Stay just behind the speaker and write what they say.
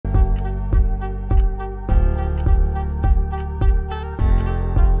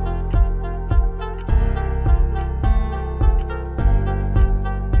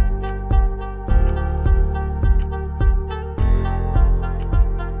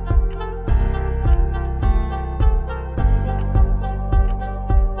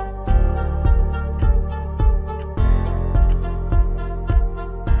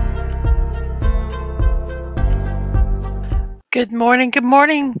Good morning, good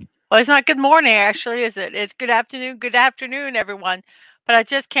morning. Well, it's not good morning actually, is it? It's good afternoon, everyone. But I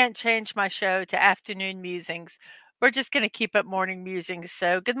just can't change my show to afternoon musings. We're just going to keep it morning musings.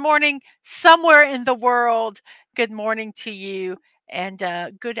 So, good morning, somewhere in the world. Good morning to you, and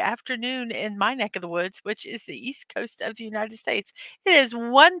good afternoon in my neck of the woods, which is the East Coast of the United States. It is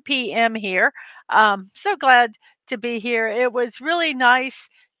 1 p.m. here. So glad to be here. It was really nice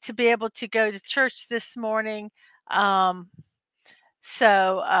to be able to go to church this morning. Um,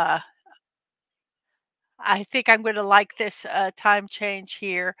 so I think I'm going to like this time change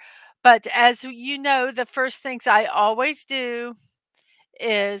here. But as you know, the first things I always do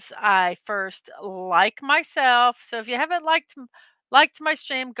is I first like myself. So if you haven't liked my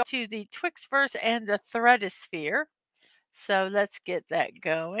stream, go to the Twixverse and the Threadosphere. So let's get that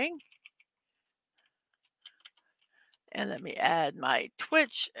going. And let me add my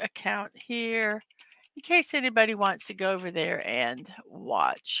Twitch account here in case anybody wants to go over there and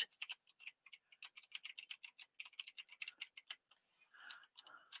watch.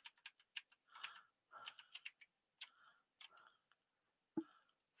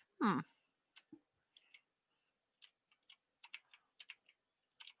 Hmm.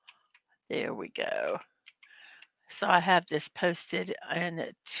 There we go. So I have this posted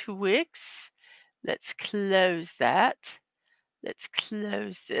in Twix. Let's close that. Let's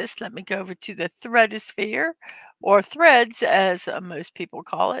close this. Let me go over to the Threadosphere, or Threads as most people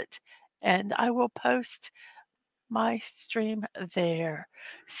call it, and I will post my stream there.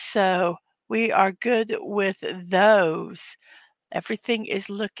 So we are good with those. Everything is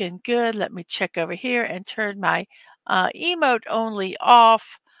looking good. Let me check over here and turn my emote only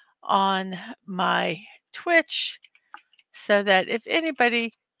off on my Twitch so that if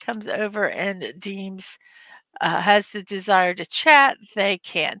anybody comes over and deems has the desire to chat, they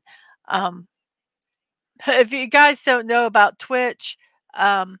can. Um, if you guys don't know about Twitch,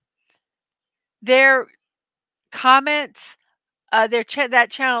 um, their comments,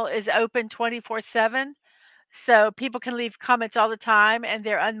 that channel is open 24/7. So people can leave comments all the time and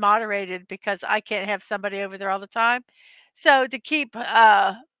they're unmoderated because I can't have somebody over there all the time. So to keep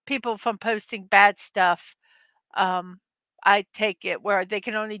people from posting bad stuff, um, I take it where they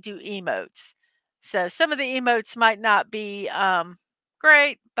can only do emotes. So some of the emotes might not be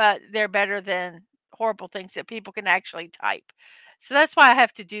great, but they're better than horrible things that people can actually type. So that's why I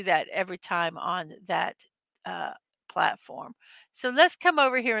have to do that every time on that uh, platform. So let's come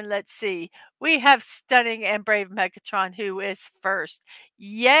over here and let's see. We have Stunning and Brave Megatron who is first.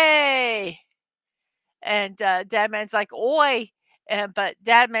 Yay! And Dadman's like, "Oi!" And but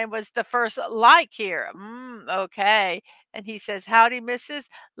Dadman was the first like here. Okay. And he says, "Howdy, Mrs.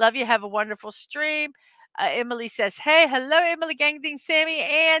 Love you. Have a wonderful stream." Emily says, "Hey, hello, Emily, Gang Ding, Sammy,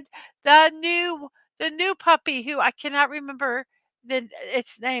 and the new puppy who I cannot remember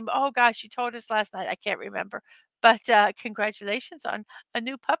its name. Oh gosh, you told us last night. I can't remember. But congratulations on a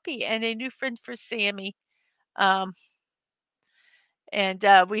new puppy and a new friend for Sammy." Um, and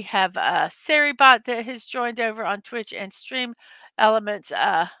we have Saribot that has joined over on Twitch and Stream Elements.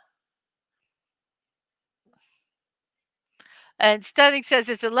 And Stunning says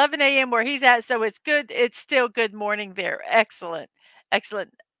it's 11 a.m. where he's at, so it's good. It's still good morning there. Excellent.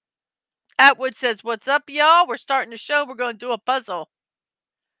 Excellent. Atwood says, "What's up, y'all? We're starting the show. We're going to do a puzzle."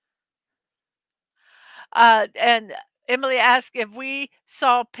 And Emily asked if we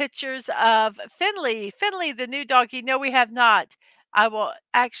saw pictures of Finley. Finley, the new doggy. No, we have not. I will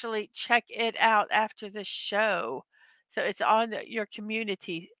actually check it out after the show. So it's on your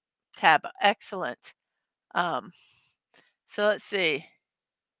community tab. Excellent. Um, so let's see.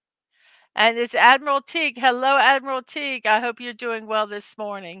 And it's Admiral Teague. Hello, Admiral Teague. I hope you're doing well this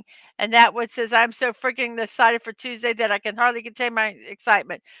morning. And that one says, "I'm so freaking excited for Tuesday that I can hardly contain my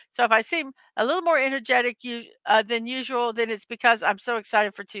excitement." So if I seem a little more energetic than usual, then it's because I'm so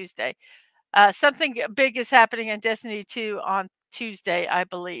excited for Tuesday. Something big is happening in Destiny 2 on Tuesday, I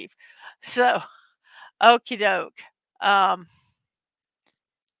believe. So, okie doke. Um,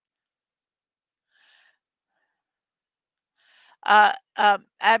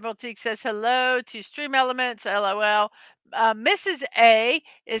 Admiral Teague says hello to Stream Elements, LOL. Mrs. A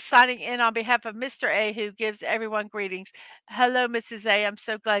is signing in on behalf of Mr. A, who gives everyone greetings. Hello, Mrs. A. I'm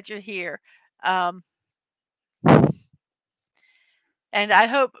so glad you're here. Um, and I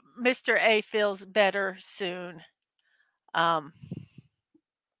hope Mr. A feels better soon. Um,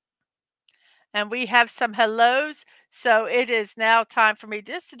 and we have some hellos. So it is now time for me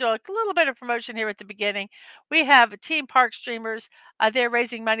just to do a little bit of promotion here at the beginning. We have Team Park Streamers. They're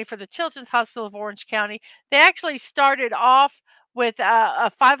raising money for the Children's Hospital of Orange County. They actually started off with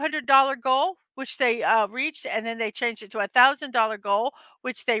a $500 goal, which they reached, and then they changed it to $1,000 goal,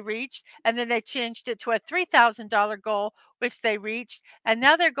 which they reached, and then they changed it to a $3,000 goal, which they reached, and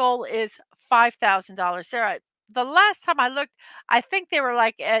now their goal is $5,000. The last time I looked, I think they were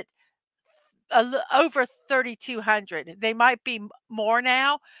like at over 3,200. They might be more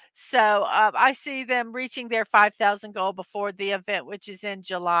now. So I see them reaching their 5,000 goal before the event, which is in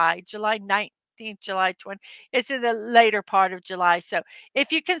July 19th, July 20th. It's in the later part of July. So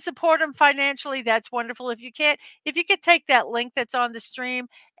if you can support them financially, that's wonderful. If you can't, if you could take that link that's on the stream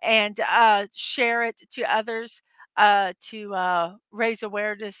and share it to others to raise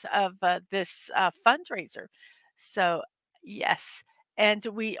awareness of this fundraiser. So, yes. And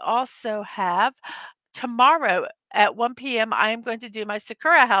we also have tomorrow at 1 p.m., I am going to do my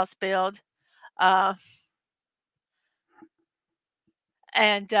Sakura house build. Uh,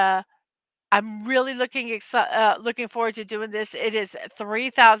 and I'm really looking forward to doing this. It is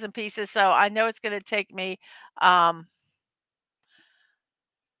 3,000 pieces, so I know it's going to take me um,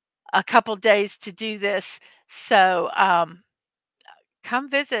 a couple days to do this. So come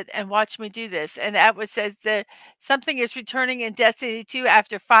visit and watch me do this. And Atwood says that something is returning in Destiny 2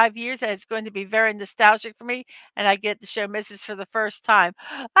 after 5 years, and it's going to be very nostalgic for me. And I get to show Mrs. for the first time.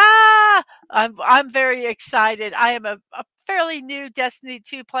 Ah, I'm very excited. I am a fairly new Destiny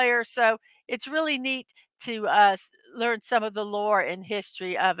 2 player, so it's really neat to learn some of the lore and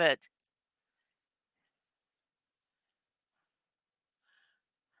history of it.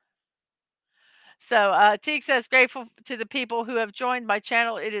 So, Teague says, grateful to the people who have joined my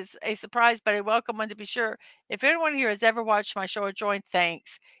channel. It is a surprise, but a welcome one to be sure. If anyone here has ever watched my show or joined,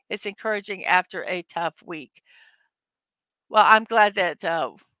 thanks. It's encouraging after a tough week. Well, I'm glad that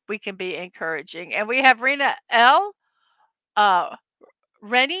we can be encouraging. And we have Rena L. Uh,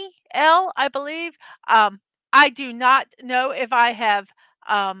 Rennie L, I believe. I do not know if I have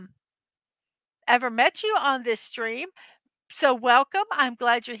um, ever met you on this stream. So, welcome. I'm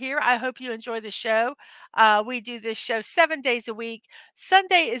glad you're here. I hope you enjoy the show. We do this show 7 days a week.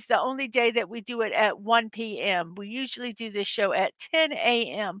 Sunday is the only day that we do it at 1 p.m. We usually do this show at 10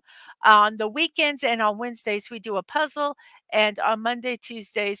 a.m. On the weekends and on Wednesdays, we do a puzzle. And on Monday,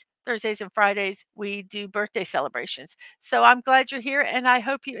 Tuesdays, Thursdays, and Fridays, we do birthday celebrations. So, I'm glad you're here and I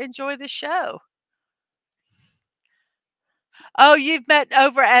hope you enjoy the show. Oh, you've met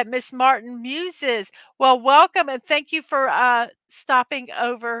over at Miss Martin Muses. Well, welcome and thank you for stopping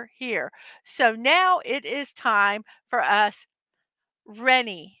over here. So now it is time for us,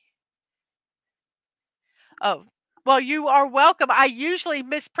 Rennie. Oh, well, you are welcome. I usually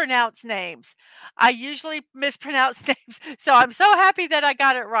mispronounce names. I usually mispronounce names. So I'm so happy that I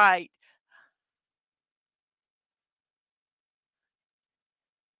got it right.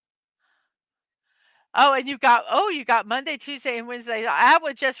 Oh, and you got Monday, Tuesday, and Wednesday.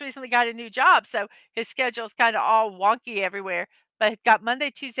 Atwood just recently got a new job, so his schedule's kinda all wonky everywhere, but got Monday,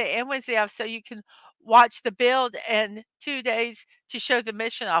 Tuesday, and Wednesday off so you can watch the build and 2 days to show the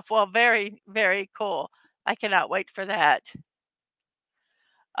mission off. Well, very, very cool. I cannot wait for that.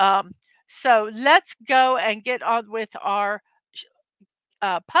 Um, so let's go and get on with our sh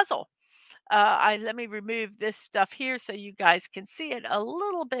puzzle. I let me remove this stuff here so you guys can see it a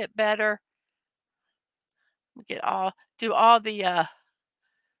little bit better. We get all do all the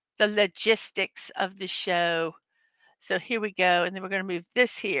logistics of the show. So here we go, and then we're going to move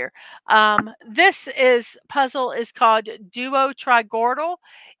this here. This is puzzle is called Duo Trigordal.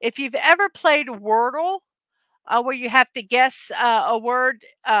 If you've ever played Wordle, where you have to guess a word,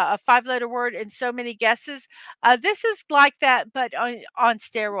 a five-letter word, in so many guesses. This is like that, but on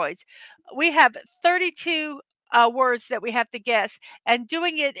steroids. We have 32 words that we have to guess, and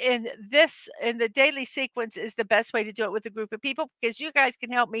doing it in the daily sequence is the best way to do it with a group of people because you guys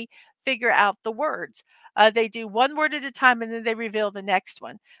can help me figure out the words. They do one word at a time, and then they reveal the next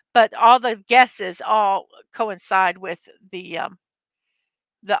one. But all the guesses all coincide with the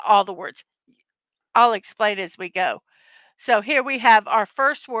all the words. I'll explain as we go. So here we have our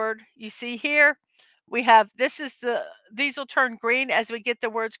first word. You see here, we have these will turn green as we get the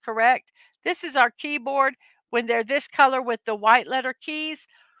words correct. This is our keyboard. When they're this color with the white letter keys,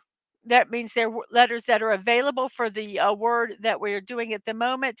 that means they're letters that are available for the word that we're doing at the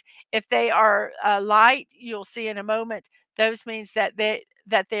moment. If they are light, you'll see in a moment, those means that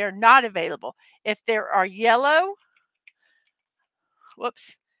they are not available. If there are yellow,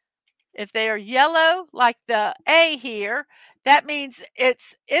 whoops, if they are yellow, like the A here, that means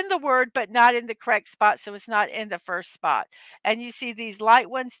it's in the word, but not in the correct spot. So it's not in the first spot. And you see these light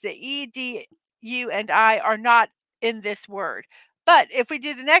ones, the E, D, U, and I are not in this word. But if we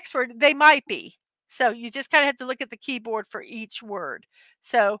do the next word, they might be. So you just kind of have to look at the keyboard for each word.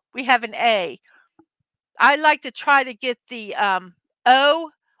 So we have an A. I like to try to get the O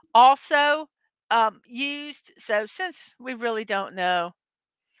also used. So since we really don't know,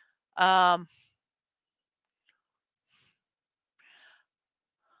 um,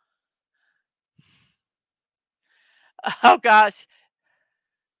 oh gosh,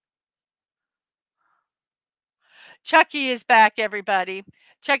 Chucky is back, everybody.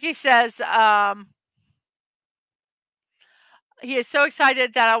 Chucky says he is so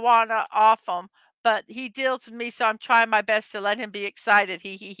excited that I want to off him, but he deals with me, so I'm trying my best to let him be excited.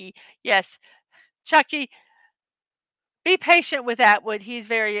 He. Yes, Chucky, be patient with Atwood. He's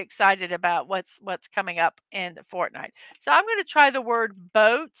very excited about what's coming up in the fortnight. So I'm going to try the word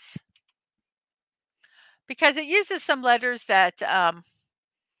boats because it uses some letters that I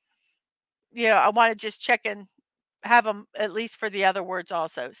want to just check and have them at least for the other words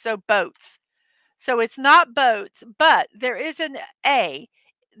also. So boats. So it's not boats, but there is an A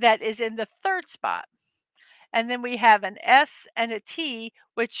that is in the third spot. And then we have an S and a T,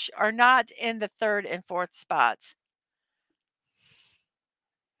 which are not in the third and fourth spots.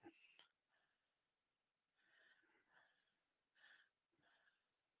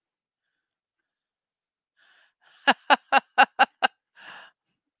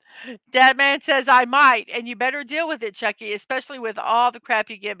 Dadman says, I might, and you better deal with it, Chucky, especially with all the crap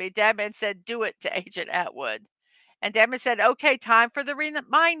you give me. Dadman said, do it to Agent Atwood. And Dadman said, okay, time for the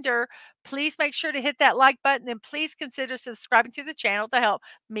reminder. Please make sure to hit that like button and please consider subscribing to the channel to help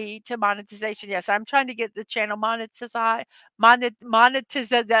me to monetization. Yes, I'm trying to get the channel monetized, monetized,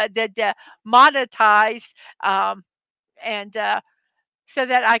 and so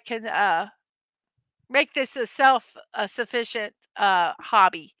that I can make this a sufficient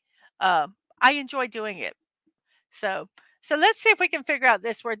hobby. I enjoy doing it. So let's see if we can figure out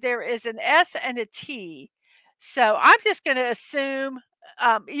this word. There is an S and a T. So I'm just going to assume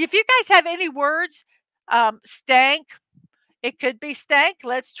if you guys have any words, stank, it could be stank.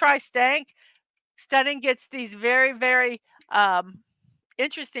 Let's try stank. Stunning gets these very, very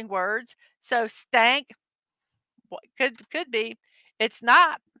interesting words. So stank could be. It's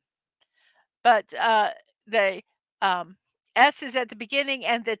not, but the S is at the beginning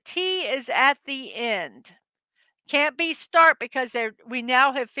and the T is at the end. Can't be start because we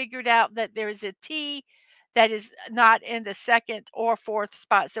now have figured out that there is a T that is not in the second or fourth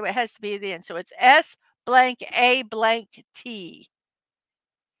spot. So it has to be the end. So it's S blank A blank T.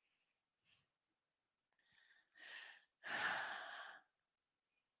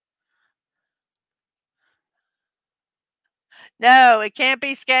 No, it can't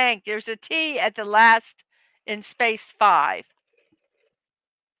be skank. There's a T at the last in space 5.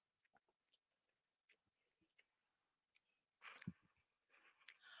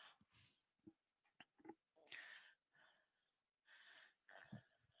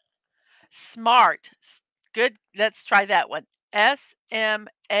 Smart. Good. Let's try that one. SMART.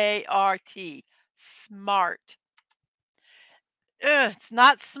 Smart. Ugh, it's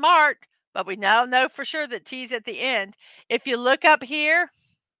not smart, but we now know for sure that T's at the end. If you look up here,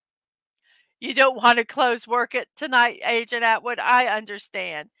 you don't want to close work at tonight, Agent Atwood. I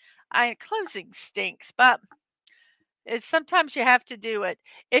understand. Closing stinks, but it's sometimes you have to do it.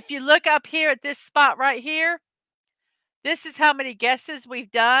 If you look up here at this spot right here, this is how many guesses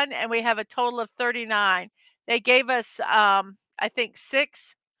we've done, and we have a total of 39. They gave us, I think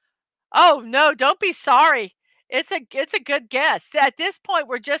 6. Oh no, don't be sorry. It's a good guess. At this point,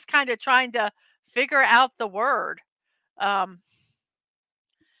 we're just kind of trying to figure out the word. Um,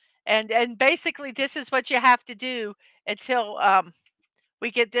 and basically this is what you have to do until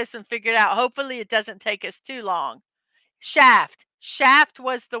we get this one figured out. Hopefully it doesn't take us too long. Shaft. Shaft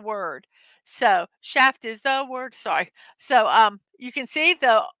was the word. So shaft is the word. Sorry. So you can see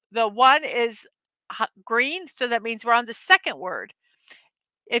the one is green, so that means we're on the second word.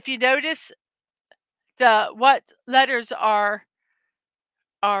 If you notice what letters are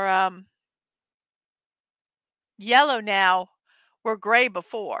yellow now were gray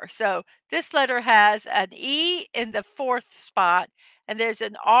before. So this letter has an E in the fourth spot, and there's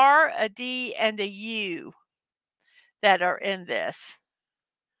an R, a D, and a U that are in this.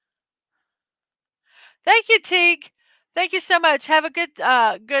 Thank you, Teague. Thank you so much. Have a good,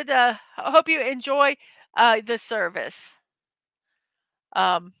 I hope you enjoy the service.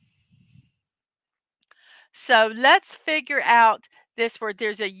 So let's figure out this word.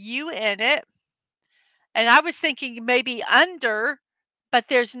 There's a U in it. And I was thinking maybe under, but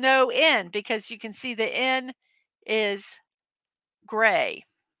there's no N because you can see the N is gray.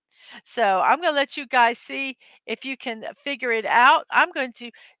 So I'm going to let you guys see if you can figure it out. I'm going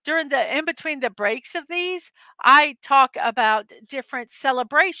to, during the in between the breaks of these, I talk about different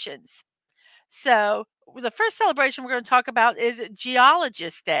celebrations. So the first celebration we're going to talk about is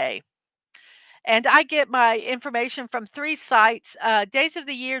Geologist Day. And I get my information from 3 sites, Days of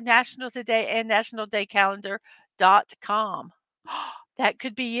the Year, National Today, and nationaldaycalendar.com. That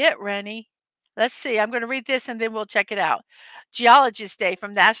could be it, Rennie. Let's see. I'm going to read this and then we'll check it out. Geologist Day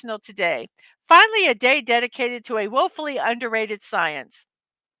from National Today. Finally, a day dedicated to a woefully underrated science.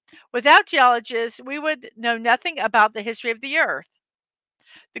 Without geologists, we would know nothing about the history of the Earth.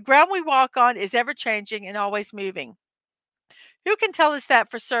 The ground we walk on is ever changing and always moving. Who can tell us that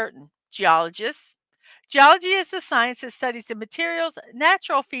for certain? Geologists. Geology is the science that studies the materials,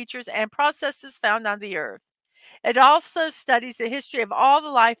 natural features, and processes found on the Earth. It also studies the history of all the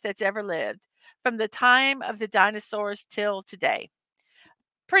life that's ever lived, from the time of the dinosaurs till today.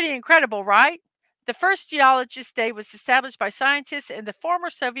 Pretty incredible, right? The first Geologist Day was established by scientists in the former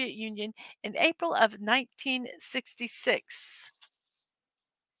Soviet Union in April of 1966.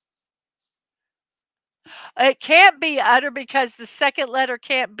 It can't be utter because the second letter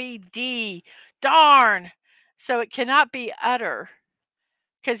can't be D. Darn. So it cannot be utter.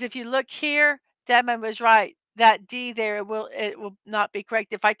 Because if you look here, Dadman was right. That D there it will not be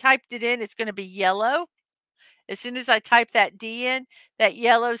correct. If I typed it in, it's going to be yellow. As soon as I type that D in, that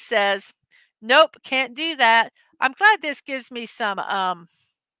yellow says, nope, can't do that. I'm glad this gives me some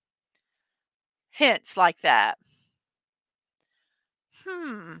hints like that.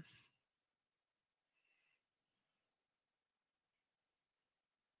 Hmm.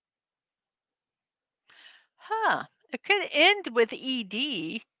 Huh. It could end with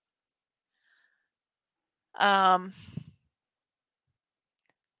ED. Um,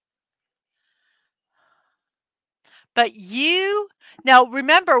 but you, now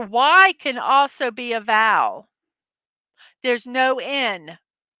remember, Y can also be a vowel. There's no N.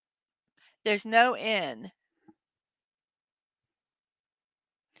 There's no N.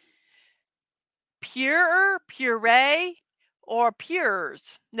 Pure, puree, or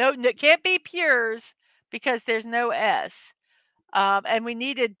pures. No, it can't be pures because there's no S. And we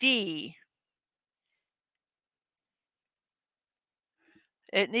need a D.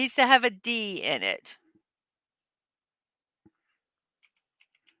 It needs to have a D in it.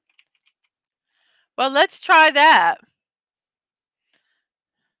 Well, let's try that.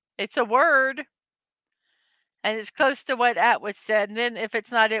 It's a word, and it's close to what Atwood said. And then if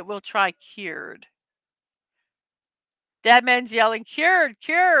it's not it, we'll try cured. Dadman's yelling, cured,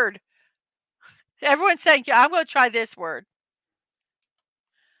 cured. Everyone's saying, I'm going to try this word.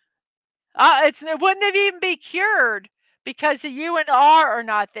 It wouldn't even be cured because the U and R are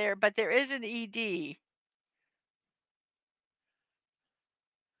not there, but there is an ED.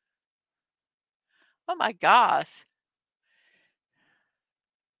 Oh my gosh.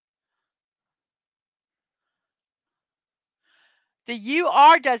 The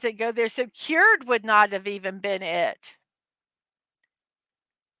UR doesn't go there, so cured would not have even been it.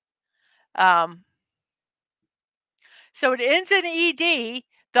 So it ends in ED.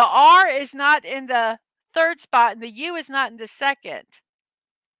 The R is not in the third spot, and the U is not in the second.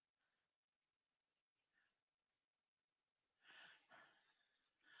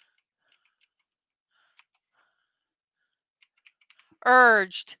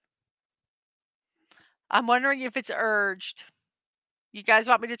 Urged. I'm wondering if it's urged. You guys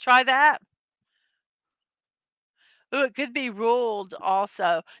want me to try that? Ooh, it could be ruled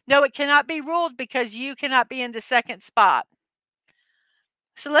also. No, it cannot be ruled because you cannot be in the second spot.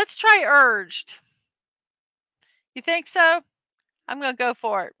 So let's try urged. You think so? I'm going to go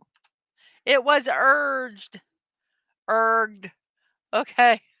for it. It was urged. Urged.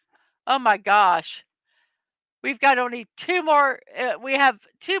 Okay. Oh my gosh. We've got only 2 more, we have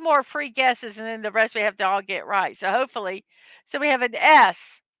 2 more free guesses, and then the rest we have to all get right. So hopefully, so we have an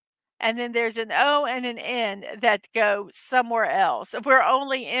S, and then there's an O and an N that go somewhere else. We're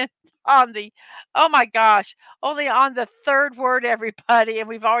only in on the, oh my gosh, only on the 3rd word, everybody, and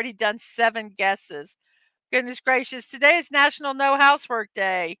we've already done 7 guesses. Goodness gracious, today is National No Housework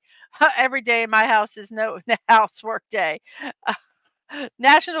Day. Every day in my house is no housework day.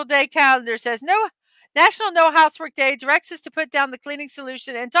 National Day calendar says no. National No Housework Day directs us to put down the cleaning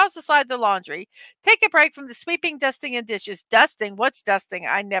solution and toss aside the laundry. Take a break from the sweeping, dusting, and dishes. Dusting? What's dusting?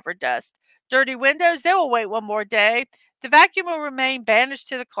 I never dust. Dirty windows? They will wait one more day. The vacuum will remain banished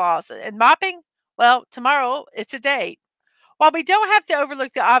to the closet. And mopping? Well, tomorrow it's a date. While we don't have to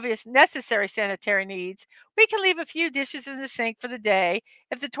overlook the obvious necessary sanitary needs, we can leave a few dishes in the sink for the day.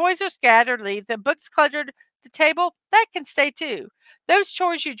 If the toys are scattered, leave them. Books cluttered, the table, that can stay too. Those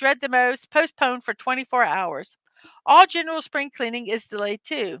chores you dread the most, postpone for 24 hours. All general spring cleaning is delayed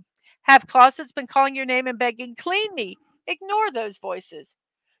too. Have closets been calling your name and begging, clean me? Ignore those voices.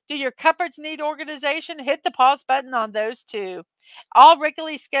 Do your cupboards need organization? Hit the pause button on those too. All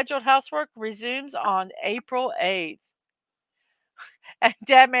regularly scheduled housework resumes on April 8th. And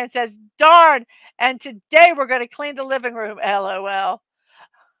Dadman says, darn, and today we're going to clean the living room, LOL.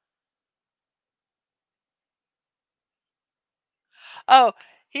 Oh,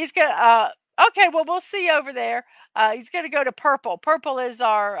 he's gonna. Okay, well, we'll see over there. He's gonna go to purple. Purple is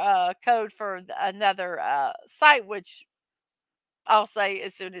our code for another site, which I'll say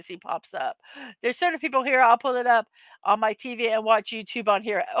as soon as he pops up. There's certain people here. I'll pull it up on my TV and watch YouTube on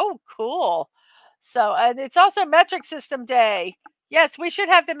here. Oh, cool. So, and it's also metric system day. Yes, we should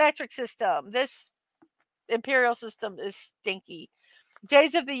have the metric system. This imperial system is stinky.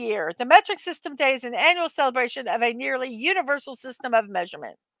 Days of the year. The metric system day is an annual celebration of a nearly universal system of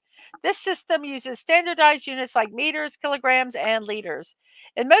measurement. This system uses standardized units like meters, kilograms, and liters.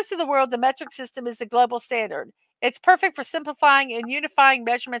 In most of the world, the metric system is the global standard. It's perfect for simplifying and unifying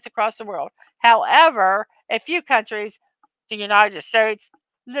measurements across the world. However, a few countries, the United States,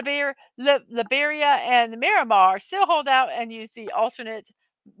 Liberia, and Myanmar, still hold out and use the alternate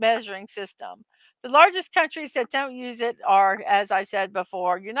measuring system. The largest countries that don't use it are, as I said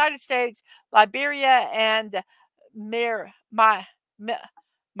before, United States, Liberia, and Mir, Myanmar,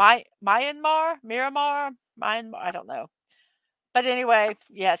 I don't know. But anyway,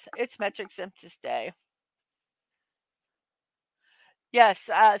 yes, it's Metric Symptoms Day. Yes,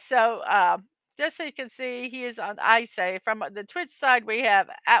 just so you can see, he is on I say. From the Twitch side, we have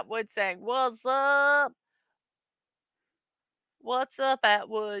Atwood saying, what's up? What's up,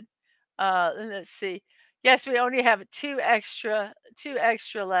 Atwood? Let's see. Yes, we only have two extra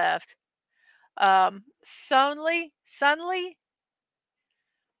left. Sunly,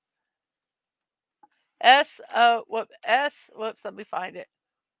 whoops, let me find it.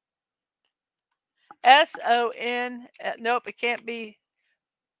 SON, nope, it can't be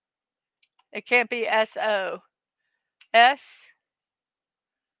SO. S,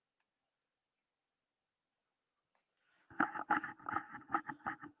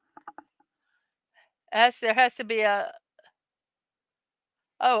 there has to be a,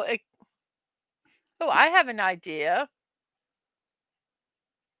 oh, I have an idea.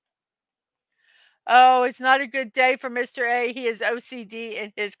 Oh, it's not a good day for Mr. A. He is OCD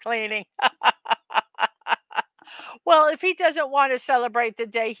in his cleaning. Well, if he doesn't want to celebrate the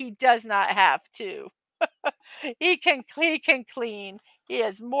day, he does not have to. He can clean. He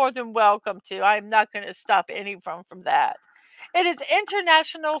is more than welcome to. I'm not going to stop anyone from that. It is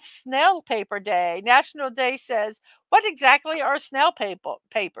International Snail Paper Day. National Day says, what exactly are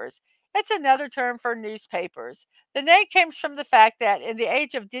papers? It's another term for newspapers. The name comes from the fact that in the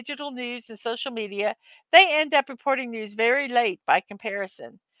age of digital news and social media, they end up reporting news very late by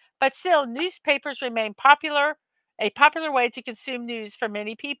comparison. But still, newspapers remain a popular way to consume news for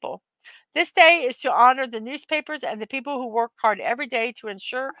many people. This day is to honor the newspapers and the people who work hard every day to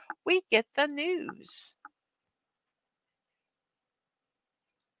ensure we get the news.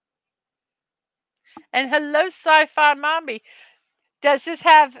 And hello, Sci-Fi Mommy. Does this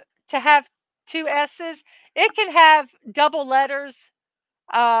have to have two S's? It can have double letters,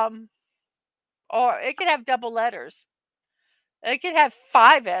 um, or it could have double letters. It could have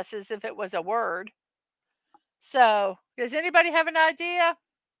five S's if it was a word. So, does anybody have an idea?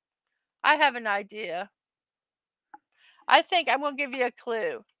 I have an idea. I think I'm going to give you a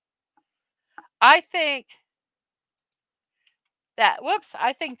clue. I think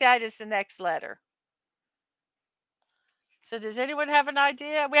I think that is the next letter. So does anyone have an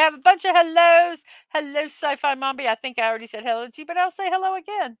idea? We have a bunch of hellos. Hello, Sci-Fi Mommy. I think I already said hello to you, but I'll say hello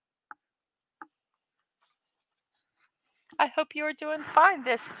again. I hope you are doing fine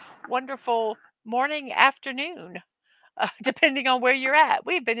this wonderful morning, afternoon, depending on where you're at.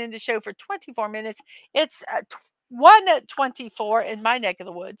 We've been in the show for 24 minutes. It's 1:24 in my neck of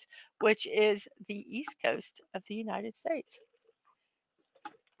the woods, which is the East Coast of the United States.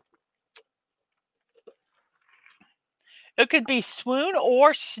 It could be swoon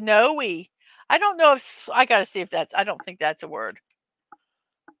or snowy. I don't know if I got to see if that's. I don't think that's a word.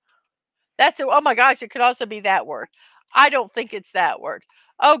 Oh my gosh, it could also be that word. I don't think it's that word.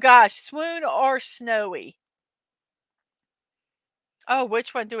 Oh gosh, swoon or snowy. Oh,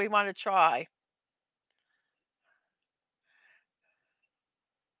 which one do we want to try?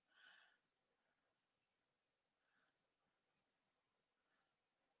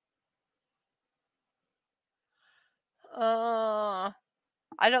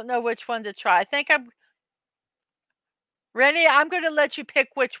 I don't know which one to try. I think I'm Rennie, I'm going to let you pick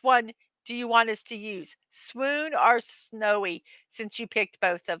which one do you want us to use, swoon or snowy, since you picked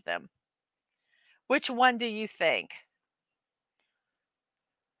both of them. Which one do you think?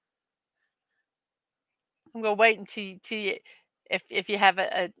 I'm going to wait until you, if you have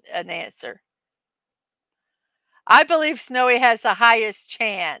an answer. I believe snowy has the highest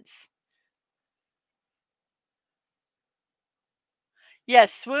chance.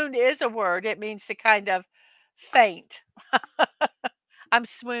 Yes, swoon is a word. It means to kind of faint. I'm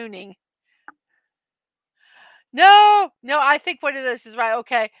swooning. No, no, I think one of those is right.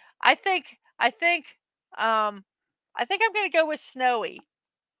 Okay. I think I think um I think I'm going to go with snowy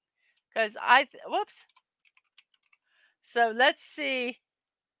cuz whoops. So let's see.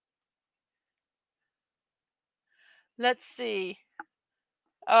 Let's see.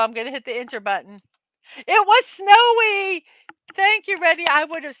 Oh, I'm going to hit the enter button. It was snowy. Thank you, Reddy. I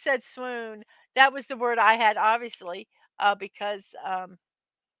would have said swoon. That was the word I had obviously because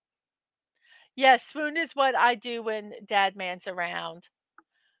yes, swoon is what I do when Dad Man's around.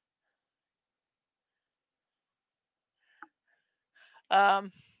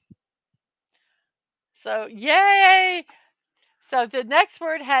 Um so yay! So the next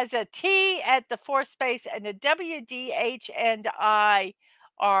word has a T at the fourth space, and the W, D, H, and I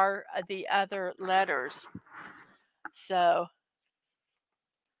are the other letters. So,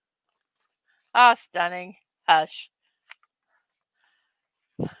 stunning. Hush.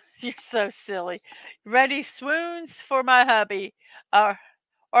 You're so silly. Ready swoons for my hubby. Or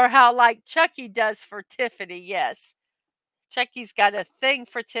how like Chucky does for Tiffany. Yes. Chucky's got a thing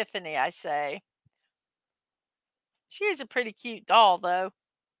for Tiffany, I say. She is a pretty cute doll, though.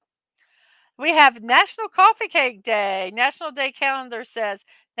 We have National Coffee Cake Day. National Day calendar says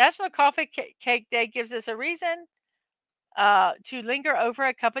National Coffee Cake Day gives us a reason to linger over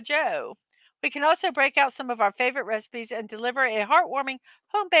a cup of joe. We can also break out some of our favorite recipes and deliver a heartwarming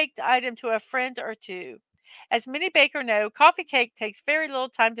home baked item to a friend or two. As many bakers know, coffee cake takes very little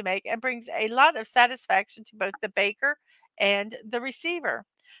time to make and brings a lot of satisfaction to both the baker and the receiver.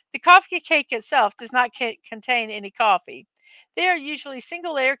 The coffee cake itself does not contain any coffee. They are usually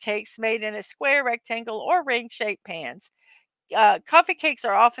single layer cakes made in a square, rectangle, or ring shaped pans. Coffee cakes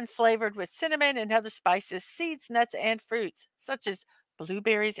are often flavored with cinnamon and other spices, seeds, nuts, and fruits, such as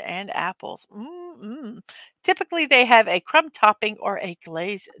blueberries and apples. Mm-mm. Typically, they have a crumb topping or a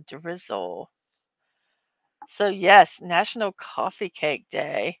glaze drizzle. So, yes, National Coffee Cake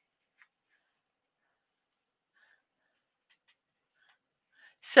Day.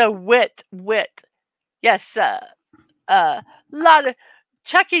 So, wit. Yes, lot of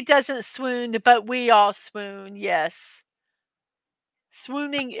Chucky doesn't swoon, but we all swoon. Yes,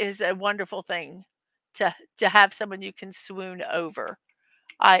 swooning is a wonderful thing to have someone you can swoon over.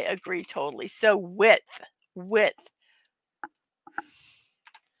 I agree totally. So width.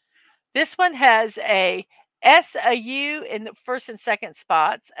 This one has a S, a U in the first and second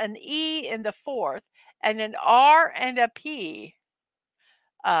spots, an E in the fourth, and an R and a P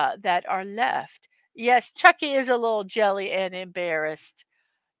that are left. Yes, Chucky is a little jelly and embarrassed.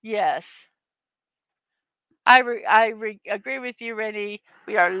 Yes. Agree with you, Rennie.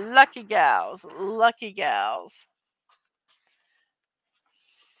 We are lucky gals. Lucky gals.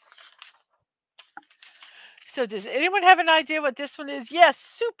 So does anyone have an idea what this one is? Yes,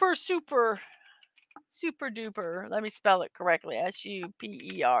 super duper. Let me spell it correctly.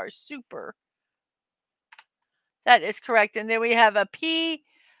 Super. Super. That is correct. And then we have a P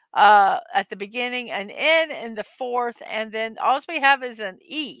at the beginning, an N in the fourth, and then all we have is an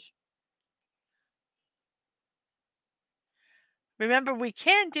E. Remember, we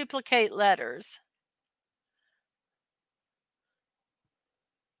can duplicate letters.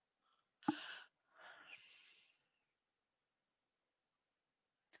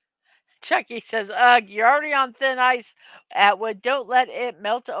 Chucky says, ugh, you're already on thin ice, Atwood. Don't let it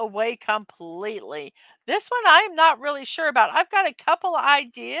melt away completely. This one I am not really sure about. I've got a couple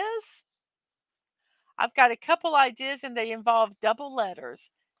ideas. And they involve double letters.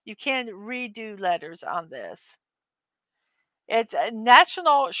 You can redo letters on this. It's a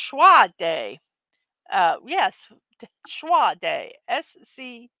National Schwa Day. Yes, Schwa Day.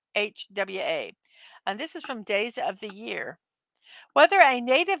 Schwa. And this is from Days of the Year. Whether a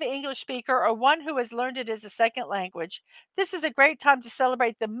native English speaker or one who has learned it as a second language, this is a great time to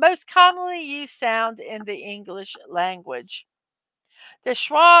celebrate the most commonly used sound in the English language. The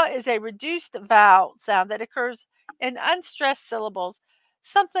schwa is a reduced vowel sound that occurs in unstressed syllables,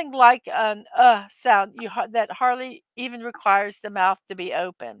 something like an sound that hardly even requires the mouth to be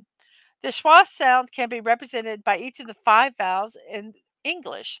open. The schwa sound can be represented by each of the five vowels in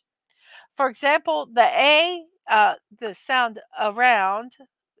English. For example, the A the sound around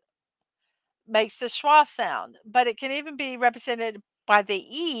makes the schwa sound, but it can even be represented by the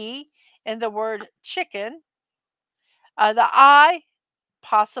E in the word chicken, the I,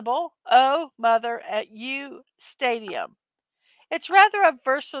 possible, O, mother, at U, stadium. It's rather a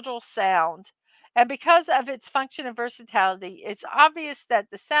versatile sound, and because of its function and versatility, it's obvious that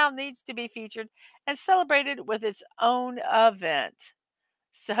the sound needs to be featured and celebrated with its own event.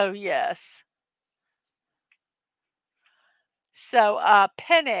 So, yes. So,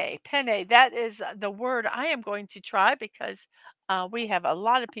 penne, that is the word I am going to try because we have a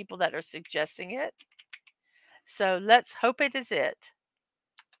lot of people that are suggesting it. So, let's hope it is it.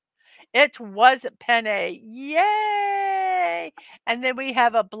 It was penne. Yay! And then we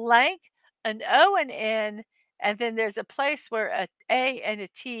have a blank, an O and N, and then there's a place where a A and a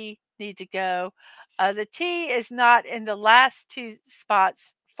T need to go. The T is not in the last two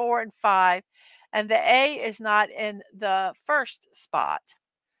spots, 4 and 5, and the A is not in the first spot.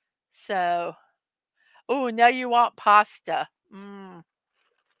 So, oh, now you want pasta. Mm.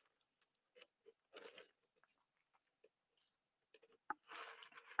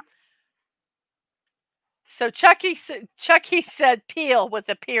 So Chucky said peel with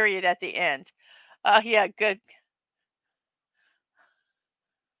a period at the end. Yeah, good,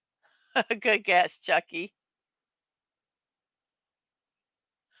 good guess, Chucky.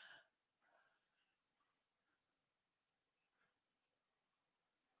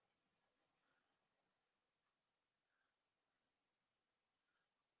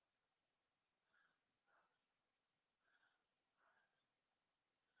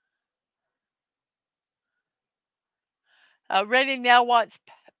 Rennie now wants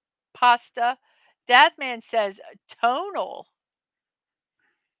pasta. Dadman says tonal.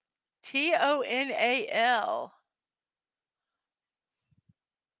 Tonal.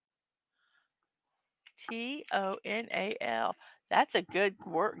 Tonal. That's a good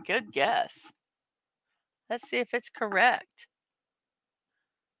word, good guess. Let's see if it's correct.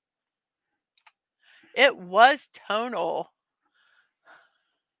 It was tonal.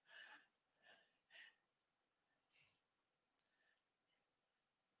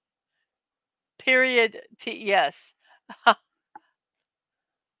 Period. Yes.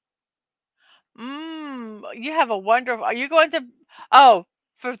 You have a wonderful. Are you going to? Oh,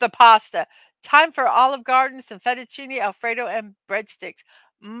 for the pasta. Time for Olive Garden, some fettuccine alfredo, and breadsticks.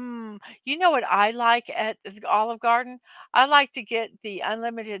 You know what I like at the Olive Garden? I like to get the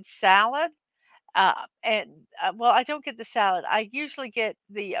unlimited salad. And well, I don't get the salad. I usually get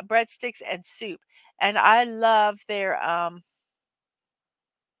the breadsticks and soup, and I love their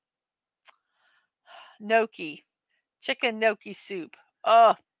gnocchi, chicken gnocchi soup.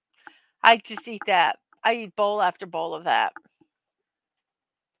 Oh, I just eat that. I eat bowl after bowl of that.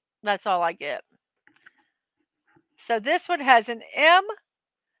 That's all I get. So this one has an M,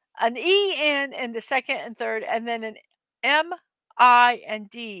 an EN in the second and third, and then an M, I, and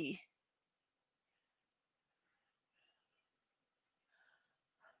D.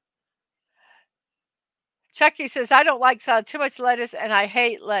 Chucky says, I don't like salad, too much lettuce, and I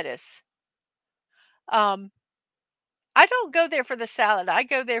hate lettuce. Um, I don't go there for the salad. I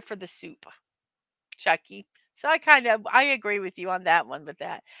go there for the soup, Chucky. So I agree with you on that one with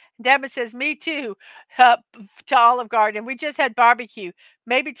that. Devin says, me too, to Olive Garden. We just had barbecue.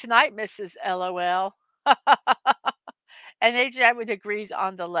 Maybe tonight, Mrs. LOL. And AJ Edward agrees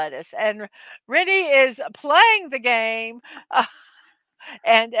on the lettuce. And Rennie is playing the game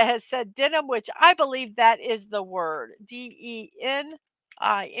and has said denim, which I believe that is the word DENIM.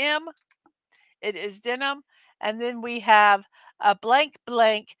 It is denim. And then we have a blank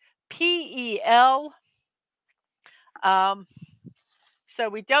blank PEL. Um, so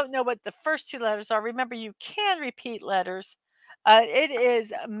we don't know what the first two letters are. Remember, you can repeat letters. It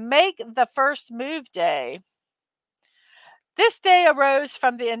is Make the First Move Day. This day arose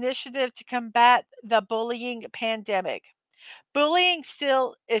from the initiative to combat the bullying pandemic. Bullying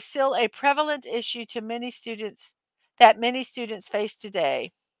is still a prevalent issue to many students face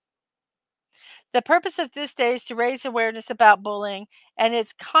today. The purpose of this day is to raise awareness about bullying and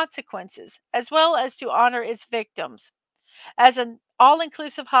its consequences, as well as to honor its victims. As an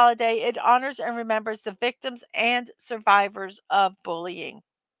all-inclusive holiday, it honors and remembers the victims and survivors of bullying.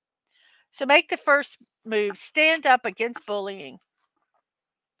 So make the first move, stand up against bullying.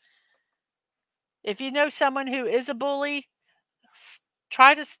 If you know someone who is a bully,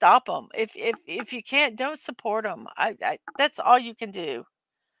 try to stop them. If you can't, don't support them. That's all you can do.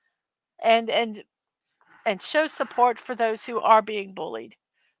 And show support for those who are being bullied,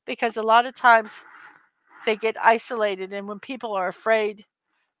 because a lot of times they get isolated, and when people are afraid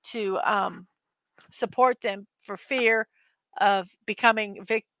to support them for fear of becoming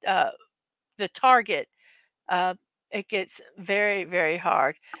the target. Uh, it gets very, very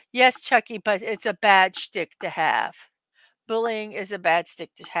hard. Yes, Chucky, but it's a bad shtick to have. Bullying is a bad stick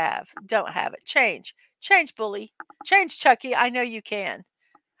to have. Don't have it. Change. Change, bully. Change, Chucky. I know you can.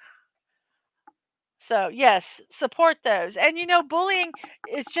 So, yes, support those. And bullying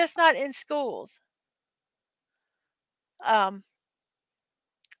is just not in schools. Um,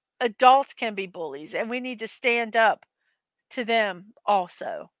 Adults can be bullies, and we need to stand up to them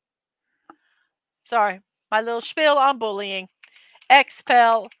also. Sorry, my little spiel on bullying.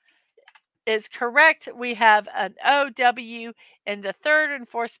 Expel is correct. We have an OW in the third and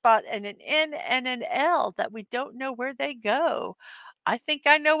fourth spot, and an N and an L that we don't know where they go. I think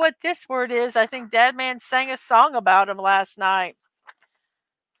I know what this word is. I think Dadman sang a song about him last night.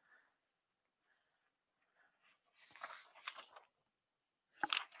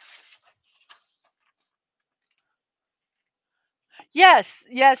 Yes,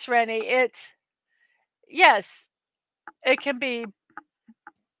 yes, Rennie. Yes, it can be.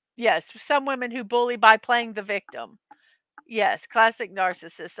 Yes, some women who bully by playing the victim. Yes, classic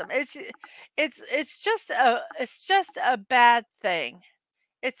narcissism. It's just a bad thing.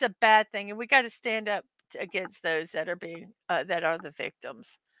 It's a bad thing, and we got to stand up against those that are the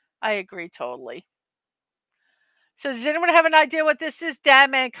victims. I agree totally. So does anyone have an idea what this is?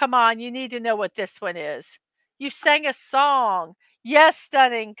 Dad man, come on, you need to know what this one is. You sang a song. Yes,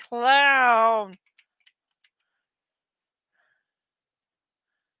 stunning clown.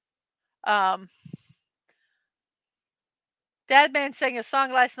 Um Dadman sang a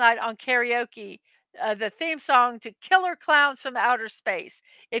song last night on karaoke, the theme song to Killer Clowns from Outer Space.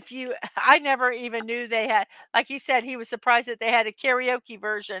 If you, I never even knew they had, like he said, he was surprised that they had a karaoke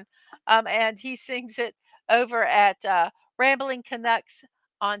version, and he sings it over at Rambling Canucks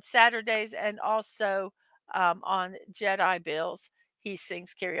on Saturdays and also on Jedi Bills. He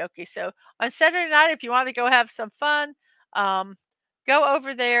sings karaoke. So on Saturday night, if you want to go have some fun, um, go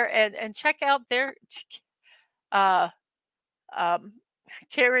over there and check out their uh, um,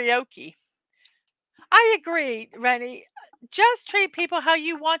 karaoke. I agree, Rennie. Just treat people how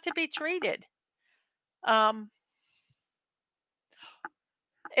you want to be treated. Um,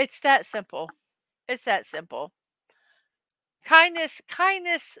 it's that simple. It's that simple. Kindness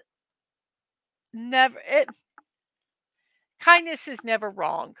never it kindness is never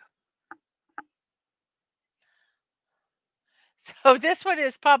wrong. So this one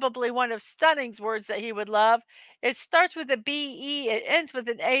is probably one of Stunning's words that he would love. It starts with a B-E, it ends with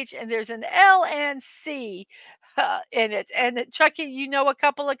an H, and there's an L and C in it. And Chucky, you know a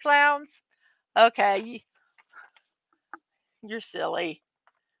couple of clowns? Okay, you're silly.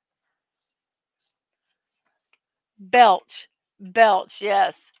 Belch. Belch,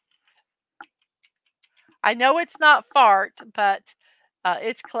 yes. I know it's not fart, but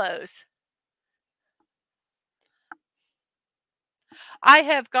it's close. I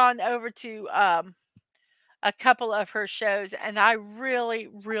have gone over to a couple of her shows, and I really,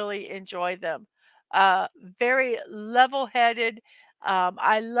 really enjoy them. Very level-headed.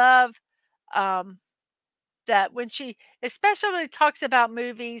 I love um, that when she, especially when talks about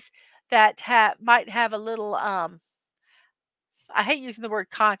movies that might have a little. I hate using the word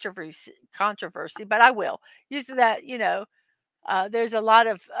controversy, but I will using that. There's a lot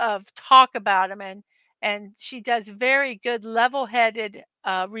of talk about them, and she does very good level-headed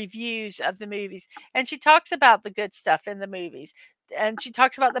reviews of the movies, and she talks about the good stuff in the movies, and she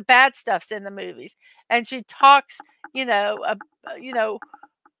talks about the bad stuffs in the movies, and she talks, you know, you know,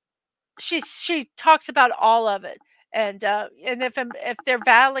 she talks about all of it, and if they're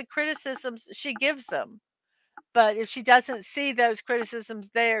valid criticisms, she gives them. But if she doesn't see those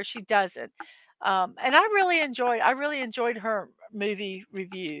criticisms there, she doesn't. And I really enjoyed her movie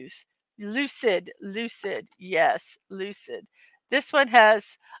reviews. Lucid, yes, lucid. This one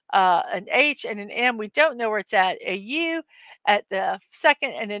has an H and an M. We don't know where it's at. A U at the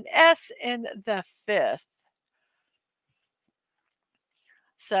second and an S in the fifth.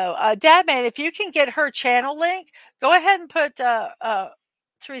 So, Dadman, if you can get her channel link, go ahead and put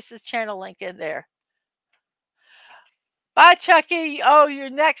Teresa's channel link in there. Bye, Chucky. Oh, your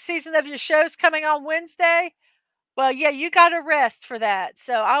next season of your show's coming on Wednesday? Well, yeah, you got to rest for that.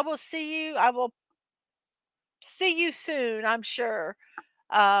 So I will see you soon, I'm sure.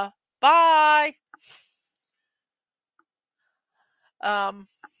 Bye. Um,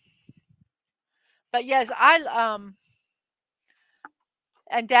 but yes,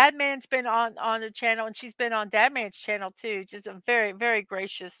 and Dadman's been on the channel, and she's been on Dadman's channel too. Just a very, very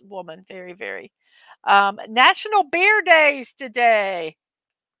gracious woman. Very, very. National Beer Days today.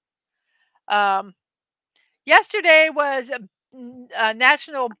 Um, Yesterday was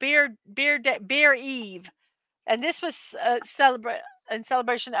National Beer Eve, and this was celebrate in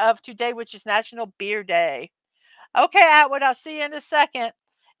celebration of today, which is National Beer Day. Okay, Atwood, I'll see you in a second.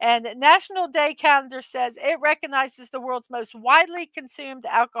 And National Day calendar says it recognizes the world's most widely consumed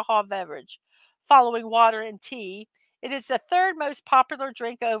alcohol beverage, following water and tea. It is the third most popular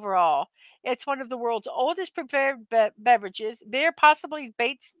drink overall. It's one of the world's oldest prepared beverages. Beer possibly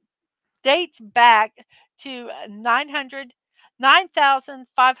dates back to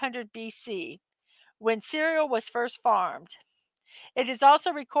 9,500 BC, when cereal was first farmed. It is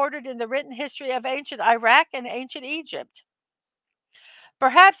also recorded in the written history of ancient Iraq and ancient Egypt.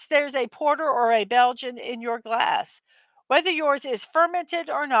 Perhaps there's a porter or a Belgian in your glass. Whether yours is fermented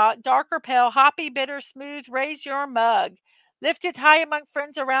or not, dark or pale, hoppy, bitter, smooth, raise your mug. Lift it high among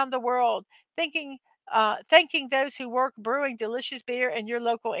friends around the world, thanking those who work brewing delicious beer in your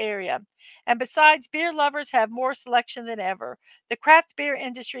local area. And besides, beer lovers have more selection than ever. The craft beer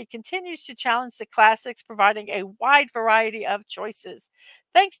industry continues to challenge the classics, providing a wide variety of choices.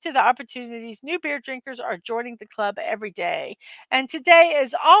 Thanks to the opportunities, new beer drinkers are joining the club every day. And today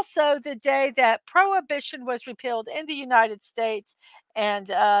is also the day that prohibition was repealed in the United States. And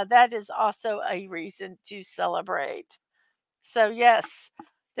that is also a reason to celebrate. So, yes.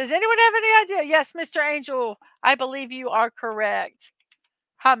 Does anyone have any idea? Yes, Mr. Angel, I believe you are correct.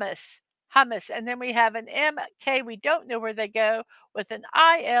 Hummus. Hummus. And then we have an MK. We don't know where they go, with an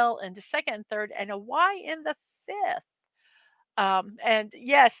IL in the second and third and a Y in the fifth. And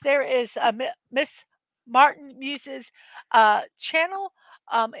yes, there is a Miss Martin Muse's channel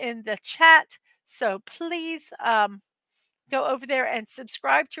in the chat. So please go over there and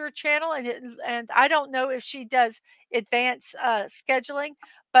subscribe to her channel. And I don't know if she does advanced scheduling,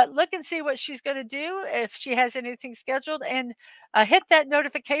 but look and see what she's going to do if she has anything scheduled, and hit that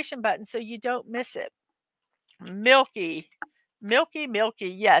notification button so you don't miss it. Milky, milky, milky.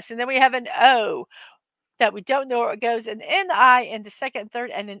 Yes. And then we have an O that we don't know where it goes, an NI in the second,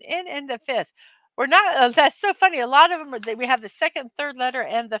 third, and an N in the fifth. We're not, that's so funny. A lot of them are, we have the second, third letter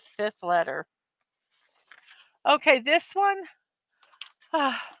and the fifth letter. Okay, this one,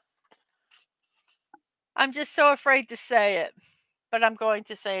 I'm just so afraid to say it, but I'm going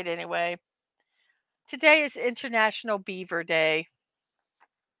to say it anyway. Today is International Beaver Day.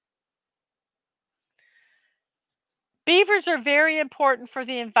 Beavers are very important for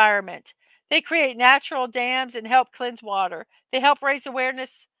the environment. They create natural dams and help cleanse water. They help raise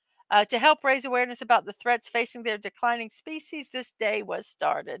awareness about the threats facing their declining species. This day was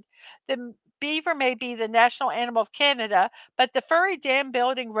started. The beaver may be the national animal of Canada, but the furry dam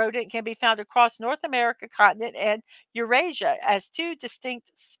building rodent can be found across North America continent and Eurasia as two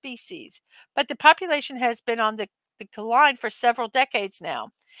distinct species. But the population has been on the decline for several decades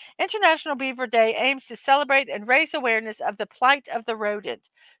now. International Beaver Day aims to celebrate and raise awareness of the plight of the rodent.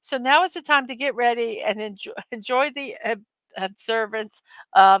 So now is the time to get ready and enjoy the observance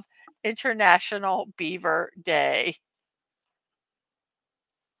of International Beaver Day.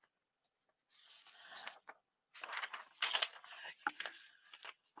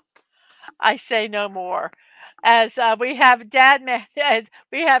 I say no more. As we have Dadman, as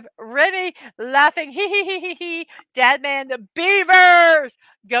we have Rennie laughing, hee hee hee hee hee. Dadman, the Beavers,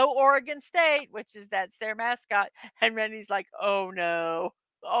 go Oregon State, which is that's their mascot. And Rennie's like, oh no,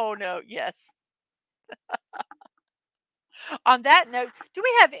 yes. On that note, do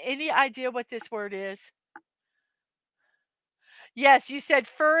we have any idea what this word is? Yes, you said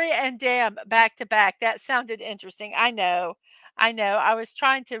furry and dam back to back. That sounded interesting. I know. I know. I was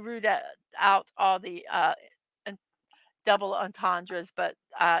trying to root out all the double entendres, but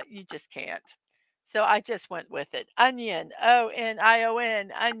you just can't. So I just went with it. Onion,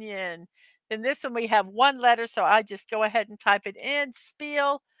 Onion, onion. Then this one we have one letter, so I just go ahead and type it in.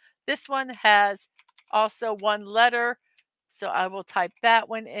 Spiel. This one has also one letter, so I will type that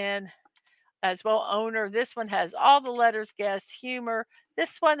one in as well. Owner. This one has all the letters. Guest. Humor.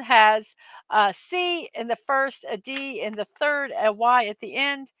 This one has a C in the first, a D in the third, a Y at the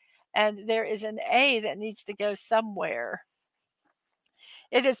end, and there is an A that needs to go somewhere.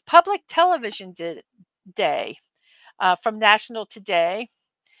 It is Public Television Day, from National Today.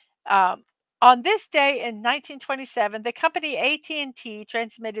 Um, on this day in 1927, the company AT&T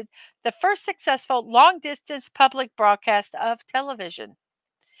transmitted the first successful long-distance public broadcast of television.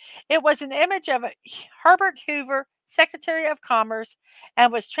 It was an image of Herbert Hoover, Secretary of Commerce,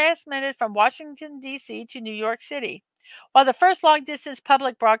 and was transmitted from Washington, D.C. to New York City. While the first long distance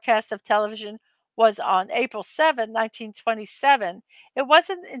public broadcast of television was on April 7, 1927, it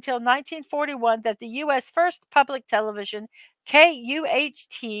wasn't until 1941 that the U.S. first public television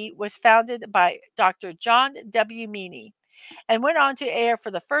KUHT was founded by Dr. John W. Meany and went on to air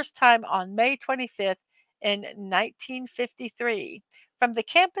for the first time on May 25th, 1953, from the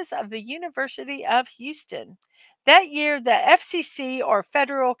campus of the University of Houston. That year, the FCC, or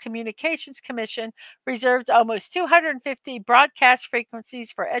Federal Communications Commission, reserved almost 250 broadcast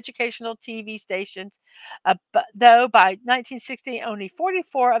frequencies for educational TV stations, though by 1960, only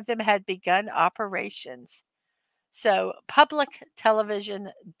 44 of them had begun operations. So, Public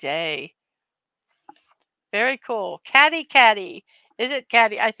Television Day. Very cool. Caddy, caddy. Is it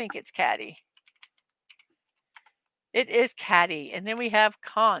caddy? I think it's caddy. It is caddy. And then we have